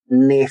serán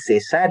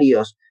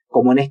necesarios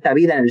como en esta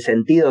vida en el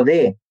sentido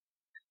de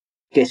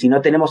que si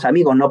no tenemos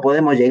amigos no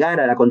podemos llegar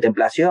a la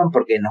contemplación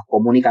porque nos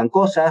comunican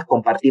cosas,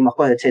 compartimos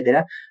cosas,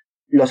 etcétera,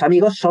 los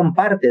amigos son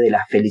parte de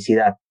la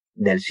felicidad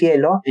del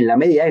cielo en la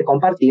medida que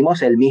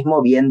compartimos el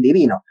mismo bien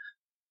divino.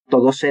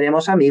 Todos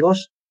seremos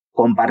amigos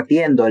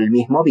compartiendo el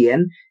mismo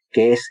bien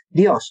que es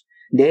Dios.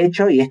 De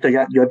hecho, y esto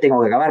ya yo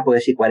tengo que acabar, puedo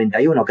decir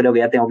 41, creo que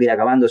ya tengo que ir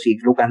acabando si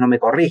Lucas no me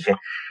corrige,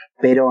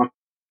 pero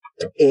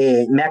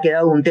me ha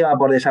quedado un tema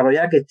por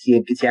desarrollar que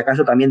si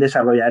acaso también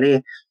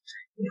desarrollaré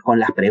con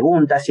las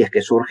preguntas, si es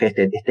que surge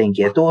esta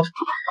inquietud.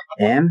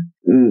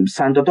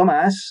 Santo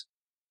Tomás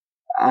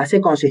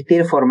hace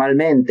consistir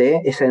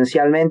formalmente,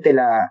 esencialmente,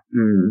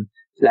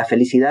 la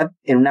felicidad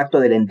en un acto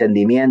del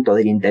entendimiento,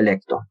 del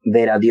intelecto,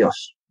 ver a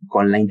Dios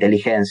con la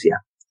inteligencia.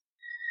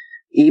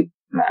 Y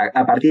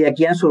a partir de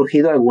aquí han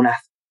surgido algunas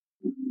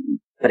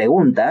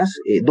preguntas,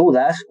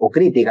 dudas o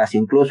críticas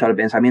incluso al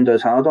pensamiento de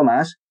Santo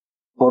Tomás,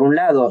 por un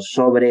lado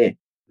sobre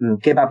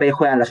qué papel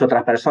juegan las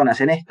otras personas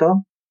en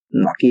esto.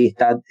 Aquí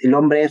está el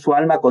hombre, su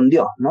alma con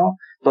Dios, ¿no?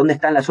 ¿Dónde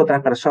están las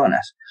otras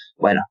personas?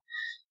 Bueno,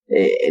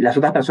 las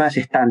otras personas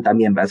están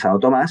también para Santo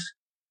Tomás.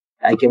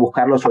 Hay que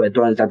buscarlo sobre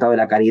todo en el Tratado de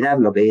la Caridad,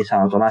 lo que dice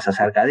Santo Tomás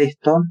acerca de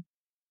esto.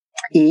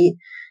 Y,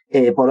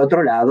 por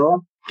otro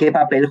lado, ¿qué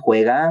papel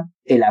juega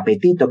el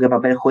apetito, qué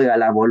papel juega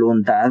la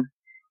voluntad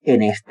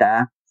en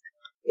esta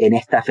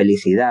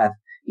felicidad?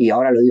 Y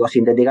ahora lo digo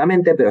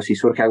sintéticamente, pero si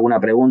surge alguna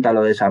pregunta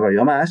lo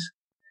desarrollo más.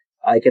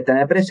 Hay que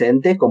tener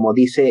presente, como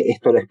dice,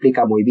 esto lo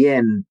explica muy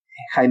bien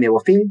Jaime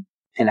Bofill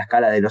en la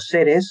escala de los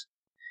seres,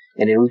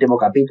 en el último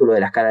capítulo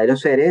de la escala de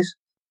los seres,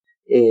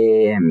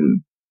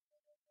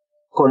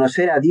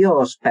 conocer a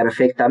Dios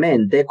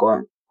perfectamente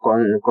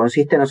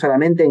consiste no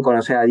solamente en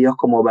conocer a Dios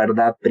como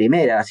verdad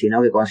primera,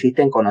 sino que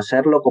consiste en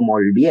conocerlo como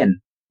el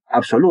bien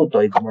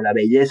absoluto y como la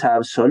belleza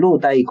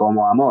absoluta y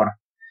como amor.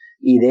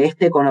 Y de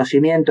este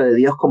conocimiento de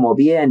Dios como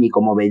bien y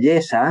como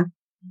belleza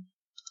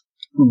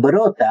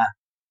brota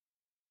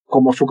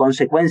como su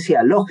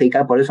consecuencia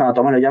lógica, por eso Santo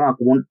Tomás lo llama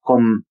como un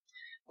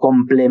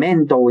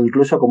complemento o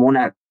incluso como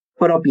una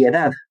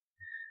propiedad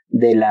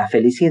de la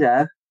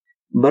felicidad,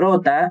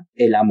 brota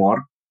el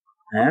amor.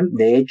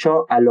 De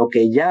hecho, a lo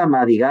que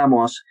llama,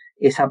 digamos,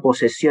 esa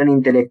posesión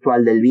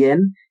intelectual del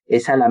bien,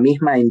 es a la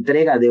misma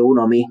entrega de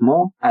uno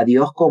mismo a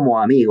Dios como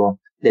amigo,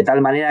 de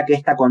tal manera que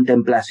esta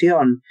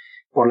contemplación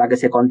por la que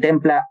se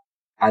contempla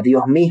a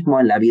Dios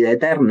mismo en la vida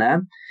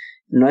eterna,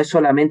 no es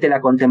solamente la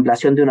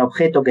contemplación de un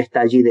objeto que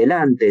está allí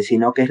delante,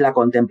 sino que es la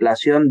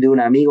contemplación de un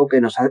amigo que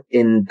nos ha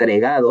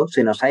entregado,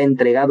 se nos ha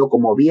entregado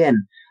como bien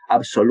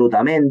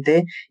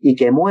absolutamente y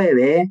que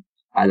mueve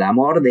al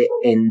amor de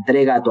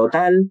entrega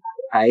total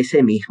a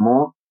ese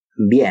mismo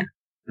bien.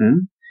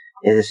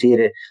 Es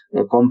decir,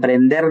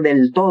 comprender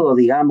del todo,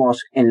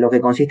 digamos, en lo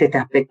que consiste este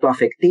aspecto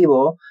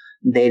afectivo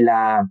de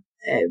la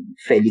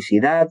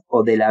felicidad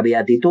o de la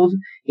beatitud,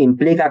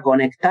 implica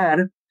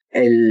conectar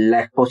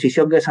la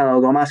exposición que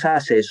Santo Tomás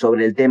hace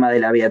sobre el tema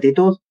de la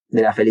beatitud,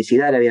 de la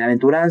felicidad, de la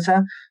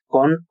bienaventuranza,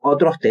 con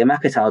otros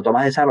temas que Santo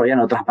Tomás desarrolla en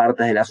otras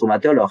partes de la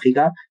Suma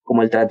Teológica,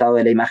 como el Tratado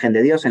de la Imagen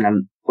de Dios en la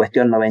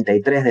cuestión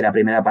 93 de la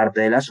primera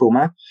parte de la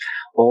Suma,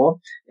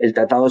 o el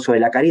Tratado sobre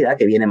la Caridad,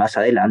 que viene más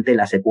adelante en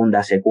la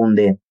segunda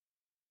secunde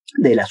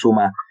de la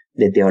Suma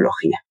de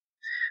Teología.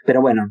 Pero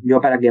bueno, yo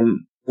para que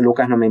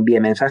Lucas no me envíe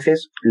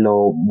mensajes,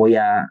 lo voy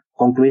a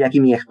concluir aquí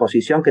mi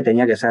exposición, que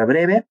tenía que ser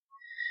breve.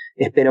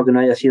 Espero que no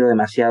haya sido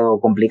demasiado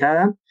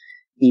complicada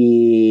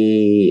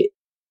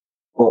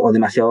o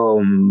demasiado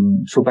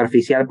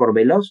superficial por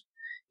veloz.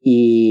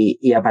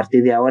 Y a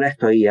partir de ahora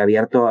estoy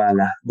abierto a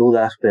las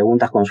dudas,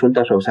 preguntas,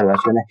 consultas o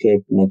observaciones que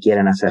me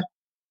quieran hacer.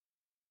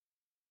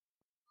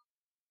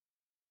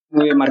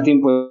 Muy bien,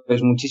 Martín,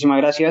 pues muchísimas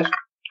gracias.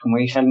 Como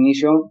dije al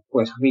inicio,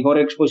 pues rigor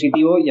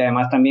expositivo y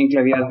además también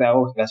claridad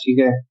pedagógica. Así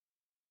que,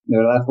 de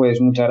verdad,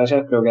 pues muchas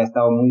gracias. Creo que ha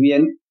estado muy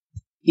bien.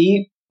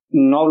 Y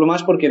no hablo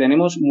más porque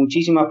tenemos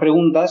muchísimas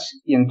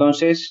preguntas y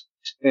entonces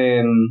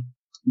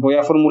voy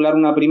a formular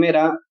una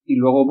primera y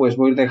luego pues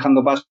voy a ir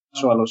dejando paso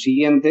a los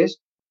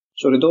siguientes.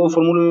 Sobre todo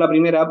formulo la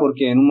primera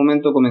porque en un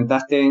momento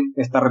comentaste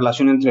esta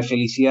relación entre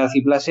felicidad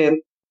y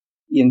placer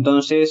y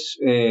entonces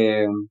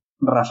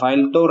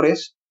Rafael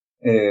Torres,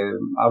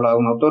 habla de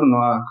un autor,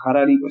 Noah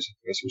Harari, pues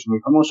que es muy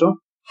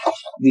famoso,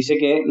 dice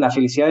que la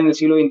felicidad en el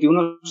siglo XXI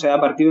se da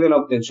a partir de la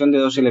obtención de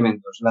dos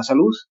elementos, la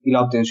salud y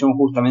la obtención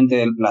justamente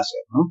del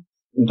placer, ¿no?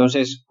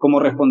 Entonces, ¿cómo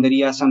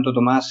respondería Santo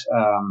Tomás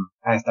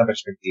a esta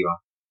perspectiva?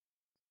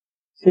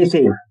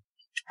 Sí,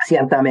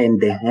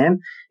 ciertamente.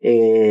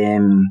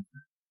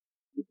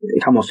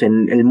 Digamos,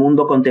 en el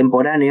mundo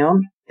contemporáneo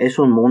es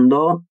un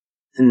mundo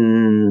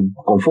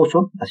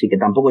confuso, así que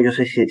tampoco yo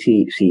sé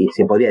si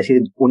se podría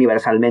decir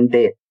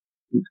universalmente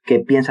qué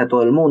piensa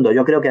todo el mundo.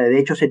 Yo creo que de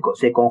hecho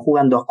se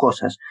conjugan dos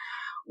cosas.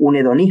 Un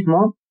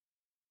hedonismo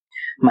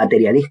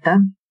materialista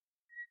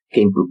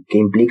que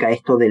implica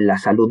esto de la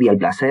salud y el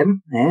placer,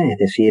 es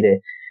decir,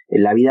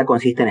 la vida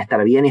consiste en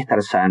estar bien y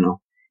estar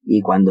sano.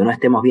 Y cuando no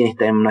estemos bien y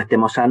no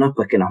estemos sanos,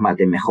 pues que nos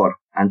maten mejor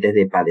antes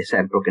de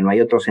padecer, porque no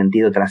hay otro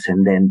sentido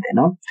trascendente,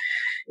 ¿no?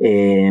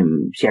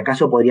 Si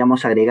acaso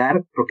podríamos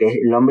agregar, porque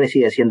el hombre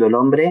sigue siendo el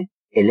hombre,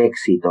 el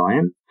éxito,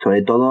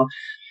 sobre todo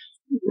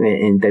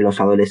entre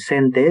los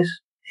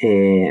adolescentes,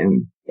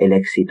 el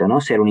éxito, ¿no?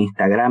 Ser un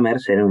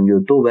Instagramer, ser un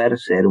YouTuber,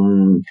 ser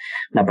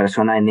una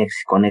persona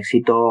con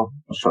éxito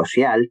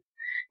social.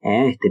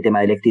 Este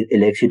tema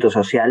del éxito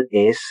social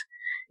es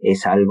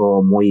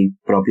algo muy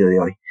propio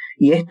de hoy.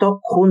 Y esto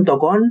junto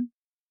con,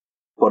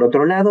 por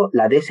otro lado,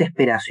 la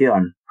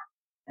desesperación,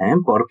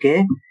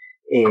 porque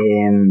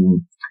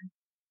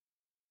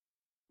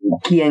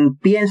quien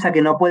piensa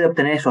que no puede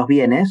obtener esos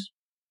bienes,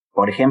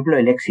 por ejemplo,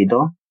 el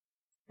éxito,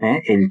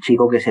 el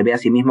chico que se ve a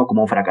sí mismo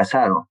como un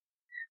fracasado,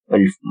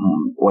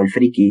 o el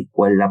friki,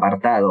 o el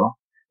apartado,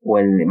 o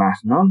el demás,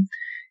 ¿no?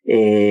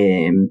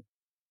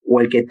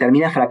 O el que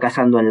termina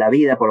fracasando en la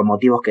vida por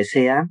motivos que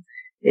sea,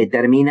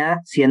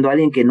 termina siendo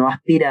alguien que no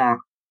aspira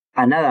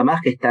a nada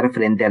más que estar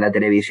frente a la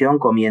televisión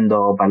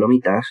comiendo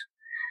palomitas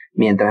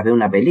mientras ve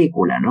una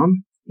película, ¿no?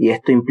 Y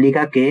esto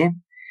implica que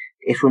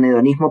es un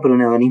hedonismo, pero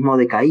un hedonismo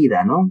de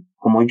caída, ¿no?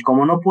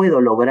 Como no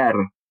puedo lograr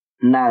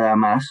nada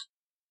más,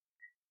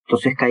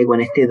 entonces caigo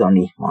en este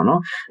hedonismo, ¿no?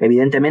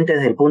 Evidentemente,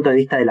 desde el punto de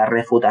vista de la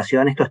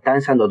refutación, esto está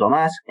en Santo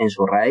Tomás, en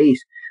su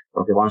raíz,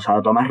 porque cuando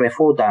Santo Tomás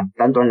refuta,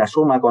 tanto en la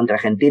Suma contra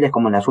Gentiles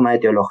como en la Suma de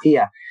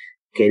Teología,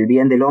 que el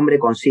bien del hombre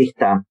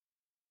consista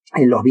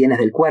en los bienes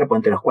del cuerpo,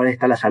 entre los cuales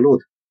está la salud.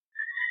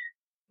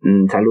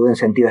 Salud en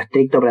sentido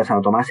estricto para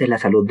Santo Tomás es la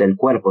salud del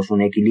cuerpo, es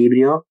un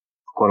equilibrio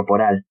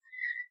corporal.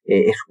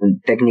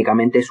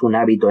 Técnicamente es un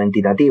hábito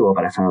entitativo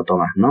para Santo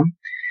Tomás, ¿no?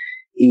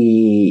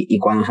 Y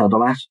cuando Santo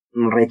Tomás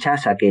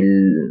rechaza que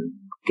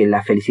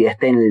la felicidad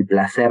esté en el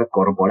placer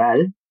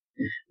corporal,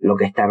 lo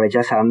que está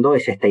rechazando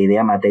es esta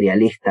idea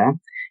materialista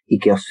y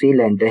que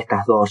oscila entre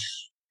estas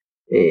dos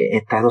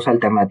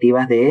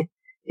alternativas de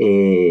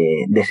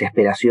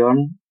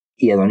desesperación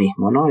y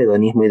hedonismo, ¿no?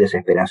 Hedonismo y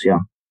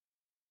desesperación.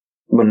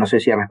 Bueno, no sé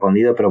si ha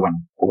respondido, pero bueno,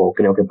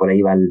 creo que por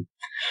ahí va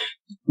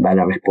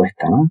la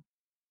respuesta, ¿no?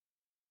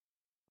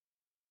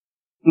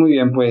 Muy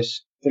bien,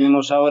 pues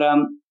tenemos ahora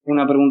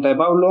una pregunta de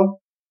Pablo.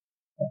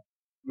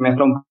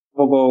 Mezcla un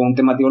poco un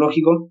tema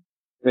teológico,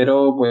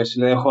 pero pues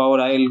le dejo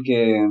ahora a él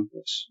que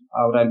pues,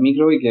 abra el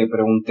micro y que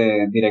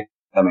pregunte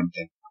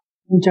directamente.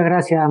 Muchas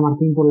gracias,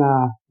 Martín, por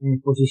la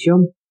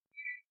exposición.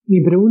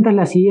 Mi pregunta es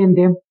la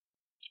siguiente.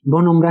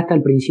 Vos nombraste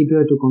al principio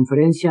de tu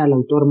conferencia al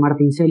autor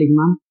Martin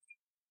Seligman.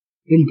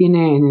 Él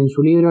tiene en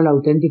su libro La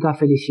auténtica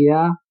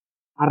felicidad,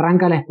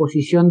 arranca la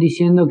exposición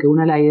diciendo que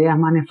una de las ideas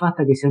más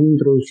nefastas que se han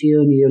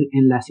introducido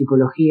en la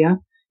psicología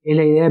es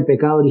la idea de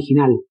pecado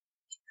original.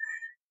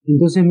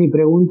 Entonces mi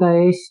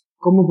pregunta es,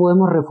 ¿cómo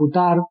podemos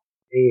refutar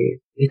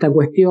esta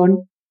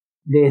cuestión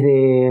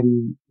desde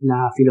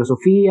la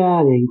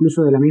filosofía, desde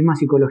incluso de la misma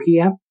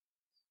psicología,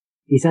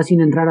 quizás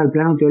sin entrar al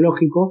plano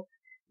teológico,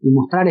 y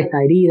mostrar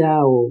esta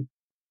herida o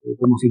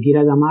como se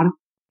quiera llamar,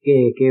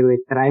 que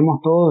traemos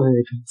todos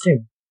desde que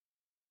nacemos?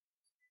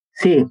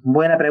 Sí,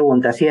 buena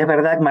pregunta. Sí, es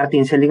verdad que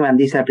Martin Seligman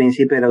dice al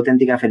principio de La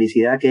auténtica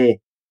felicidad que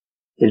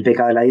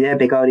la idea de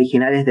pecado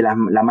original es de la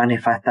más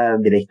nefasta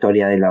de la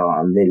historia de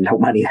la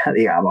humanidad,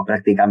 digamos,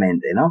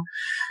 prácticamente, ¿no?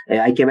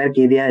 Hay que ver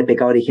qué idea de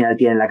pecado original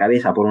tiene en la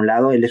cabeza. Por un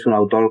lado, él es un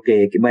autor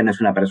que bueno,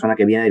 es una persona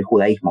que viene del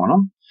judaísmo,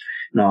 ¿no?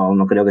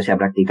 No creo que sea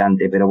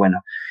practicante, pero bueno,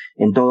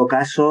 en todo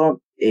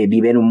caso,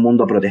 vive en un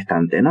mundo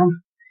protestante, ¿no?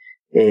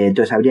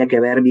 Entonces habría que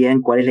ver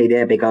bien cuál es la idea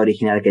de pecado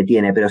original que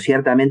tiene, pero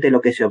ciertamente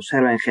lo que se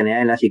observa en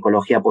general en la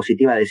psicología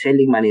positiva de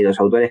Seligman y de los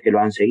autores que lo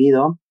han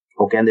seguido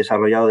o que han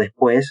desarrollado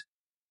después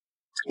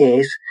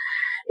es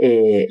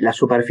la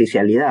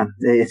superficialidad,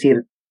 es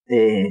decir,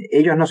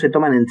 ellos no se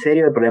toman en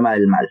serio el problema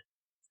del mal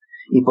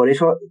y por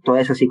eso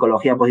toda esa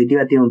psicología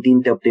positiva tiene un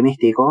tinte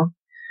optimístico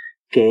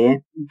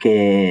que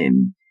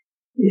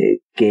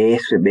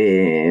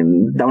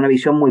da una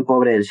visión muy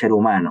pobre del ser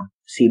humano.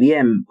 Si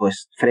bien,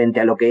 pues, frente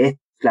a lo que es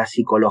la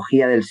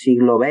psicología del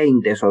siglo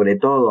XX, sobre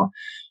todo,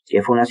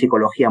 que fue una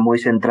psicología muy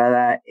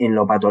centrada en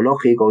lo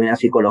patológico, una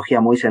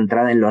psicología muy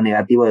centrada en lo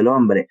negativo del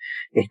hombre.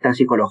 Esta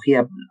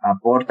psicología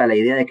aporta la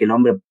idea de que el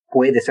hombre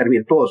puede ser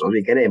virtuoso,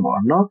 si queremos,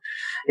 ¿no?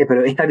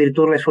 Pero esta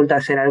virtud resulta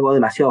ser algo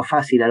demasiado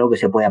fácil, algo que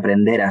se puede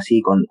aprender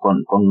así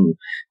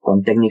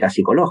con técnicas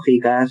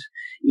psicológicas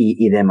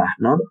y demás,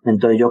 ¿no?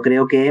 Entonces yo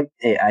creo que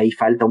ahí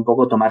falta un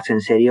poco tomarse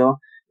en serio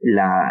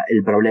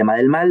el problema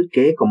del mal,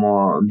 que,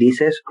 como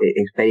dices,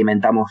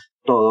 experimentamos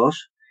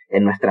todos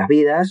en nuestras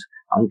vidas,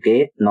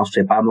 aunque no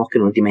sepamos que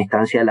en última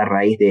instancia la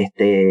raíz de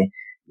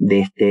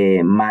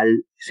este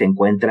mal se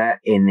encuentra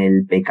en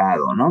el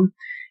pecado, ¿no?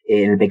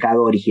 En el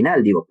pecado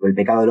original, digo, el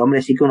pecado del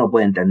hombre sí que uno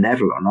puede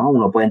entenderlo, ¿no?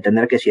 Uno puede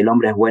entender que si el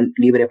hombre es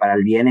libre para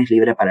el bien, es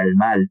libre para el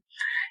mal.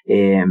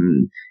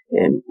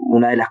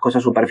 Una de las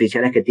cosas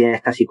superficiales que tiene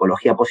esta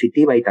psicología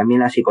positiva y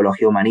también la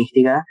psicología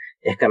humanística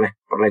es que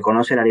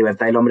reconoce la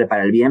libertad del hombre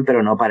para el bien,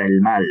 pero no para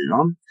el mal,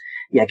 ¿no?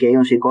 Y aquí hay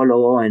un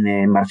psicólogo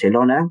en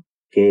Barcelona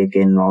que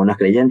no es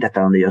creyente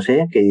hasta donde yo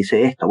sé, que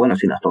dice esto: bueno,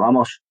 si nos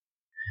tomamos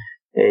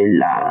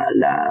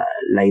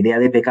la idea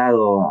de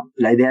pecado,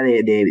 la idea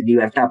de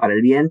libertad para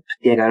el bien,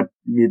 tiene que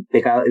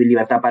haber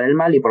libertad para el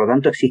mal, y por lo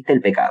tanto existe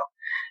el pecado.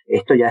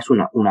 Esto ya es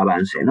un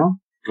avance, ¿no?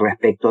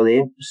 Respecto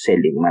de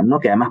Seligman, ¿no?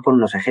 Que además pone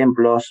unos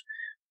ejemplos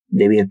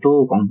de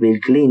virtud con Bill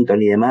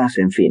Clinton y demás,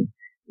 en fin,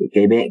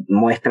 que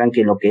muestran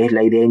que lo que es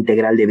la idea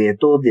integral de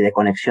virtud y de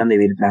conexión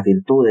de las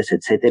virtudes,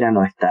 etcétera,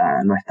 no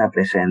está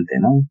presente,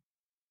 ¿no?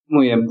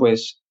 Muy bien,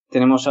 pues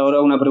tenemos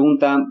ahora una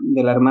pregunta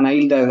de la hermana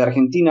Hilda desde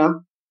Argentina,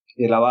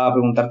 que la va a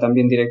preguntar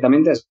también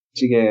directamente,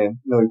 así que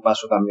le doy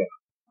paso también.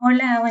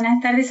 Hola,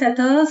 buenas tardes a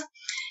todos.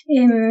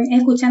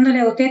 Escuchándole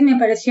a usted me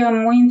pareció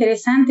muy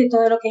interesante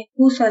todo lo que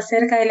expuso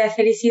acerca de la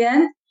felicidad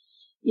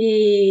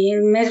y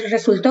me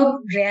resultó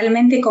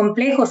realmente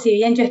complejo. Si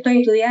bien yo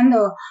estoy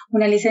estudiando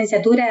una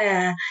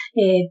licenciatura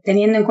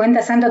teniendo en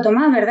cuenta Santo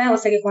Tomás, ¿verdad? O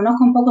sea que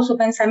conozco un poco su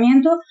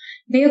pensamiento,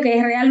 veo que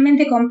es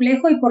realmente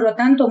complejo y por lo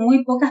tanto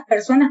muy pocas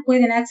personas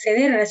pueden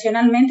acceder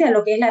racionalmente a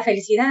lo que es la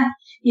felicidad,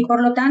 y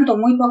por lo tanto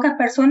muy pocas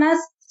personas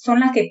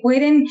son las que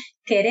pueden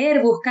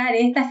querer buscar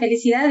esta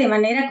felicidad de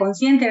manera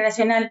consciente y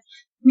racional.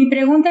 Mi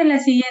pregunta es la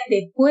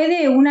siguiente: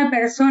 ¿puede una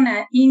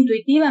persona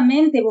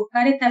intuitivamente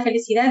buscar esta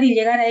felicidad y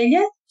llegar a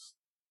ella?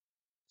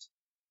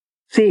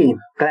 Sí,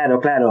 claro.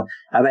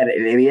 A ver,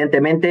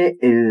 evidentemente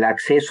el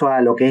acceso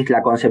a lo que es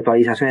la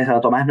conceptualización de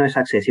Santo Tomás no es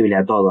accesible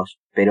a todos,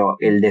 pero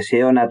el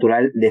deseo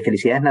natural de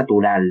felicidad es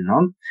natural,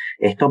 ¿no?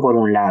 Esto por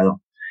un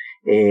lado.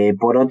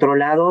 Por otro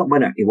lado,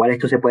 bueno, igual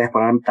esto se puede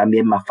exponer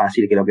también más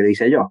fácil que lo que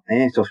dice yo,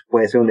 ¿eh? Esto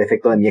puede ser un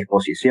defecto de mi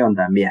exposición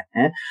también,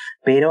 ¿eh?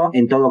 Pero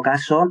en todo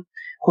caso,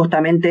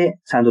 justamente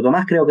Santo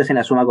Tomás creo que es en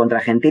la Suma contra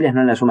Gentiles,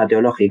 no en la Suma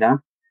Teológica,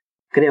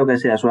 creo que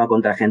es en la Suma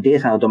contra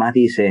Gentiles. Santo Tomás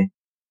dice: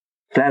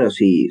 claro,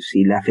 si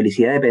la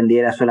felicidad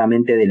dependiera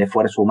solamente del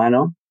esfuerzo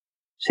humano,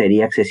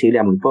 sería accesible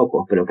a muy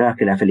pocos, pero claro, es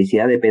que la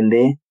felicidad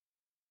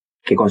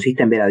que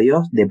consiste en ver a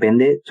Dios,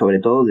 depende sobre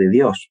todo de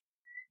Dios,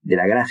 de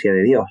la gracia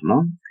de Dios,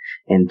 ¿no?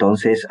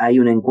 Entonces hay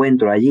un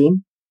encuentro allí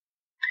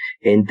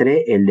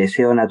entre el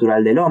deseo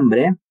natural del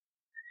hombre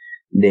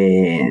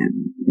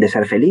de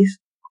ser feliz,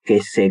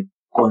 que se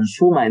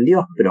consuma en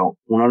Dios, pero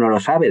uno no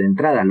lo sabe de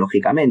entrada,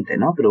 lógicamente,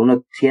 ¿no? Pero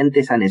uno siente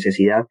esa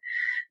necesidad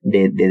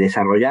de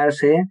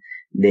desarrollarse,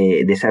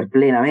 de ser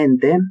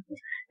plenamente,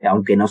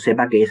 aunque no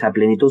sepa que esa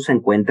plenitud se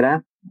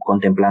encuentra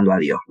contemplando a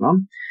Dios, ¿no?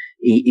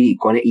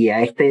 Y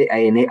a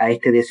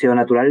este deseo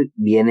natural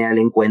viene al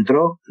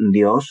encuentro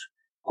Dios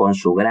con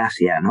su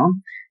gracia, ¿no?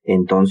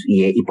 Entonces,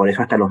 y por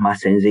eso hasta los más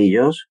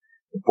sencillos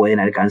pueden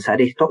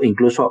alcanzar esto,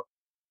 incluso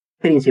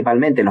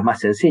principalmente los más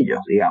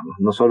sencillos, digamos,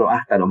 no solo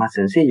hasta los más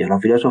sencillos.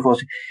 Los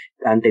filósofos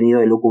han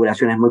tenido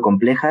elucubraciones muy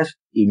complejas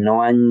y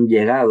no han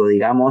llegado,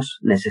 digamos,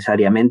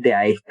 necesariamente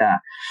a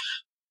esta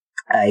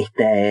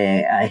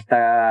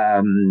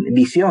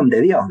visión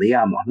de Dios,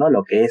 digamos, ¿no?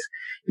 Lo que es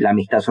la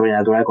amistad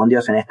sobrenatural con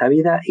Dios en esta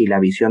vida y la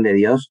visión de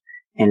Dios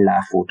en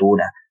la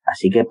futura.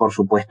 Así que por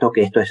supuesto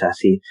que esto es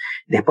así.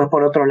 Después,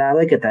 por otro lado,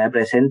 hay que tener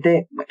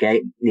presente que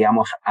hay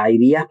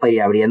vías para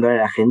ir abriéndole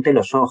a la gente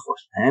los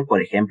ojos, ¿eh? Por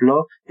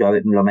ejemplo, yo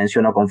lo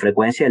menciono con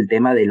frecuencia, el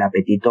tema del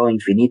apetito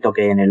infinito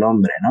que hay en el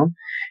hombre, ¿no?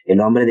 El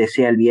hombre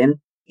desea el bien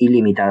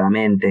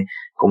ilimitadamente,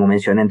 como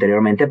mencioné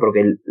anteriormente,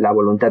 porque la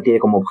voluntad tiene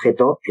como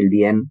objeto el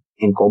bien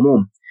en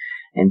común.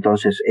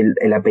 Entonces,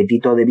 el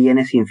apetito de bien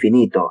es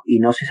infinito y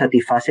no se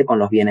satisface con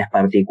los bienes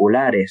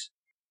particulares,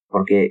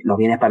 porque los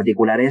bienes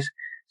particulares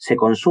se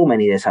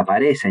consumen y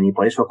desaparecen, y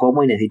por eso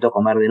como y necesito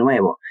comer de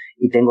nuevo,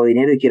 y tengo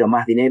dinero y quiero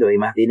más dinero y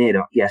más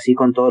dinero, y así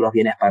con todos los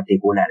bienes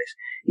particulares.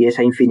 Y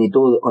esa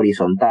infinitud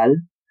horizontal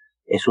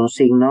es un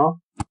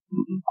signo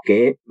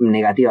que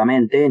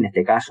negativamente, en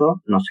este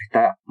caso, nos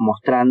está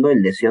mostrando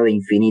el deseo de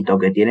infinito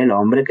que tiene el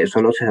hombre, que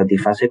solo se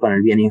satisface con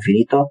el bien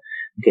infinito,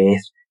 que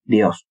es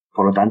Dios.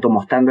 Por lo tanto,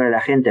 mostrándole a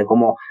la gente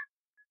cómo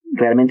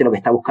realmente lo que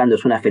está buscando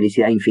es una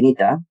felicidad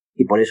infinita,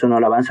 y por eso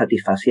no la van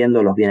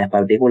satisfaciendo los bienes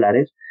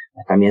particulares,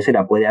 pues también se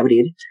la puede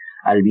abrir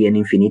al bien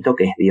infinito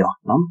que es Dios,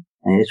 ¿no?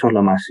 Eso es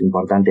lo más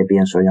importante,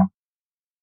 pienso yo.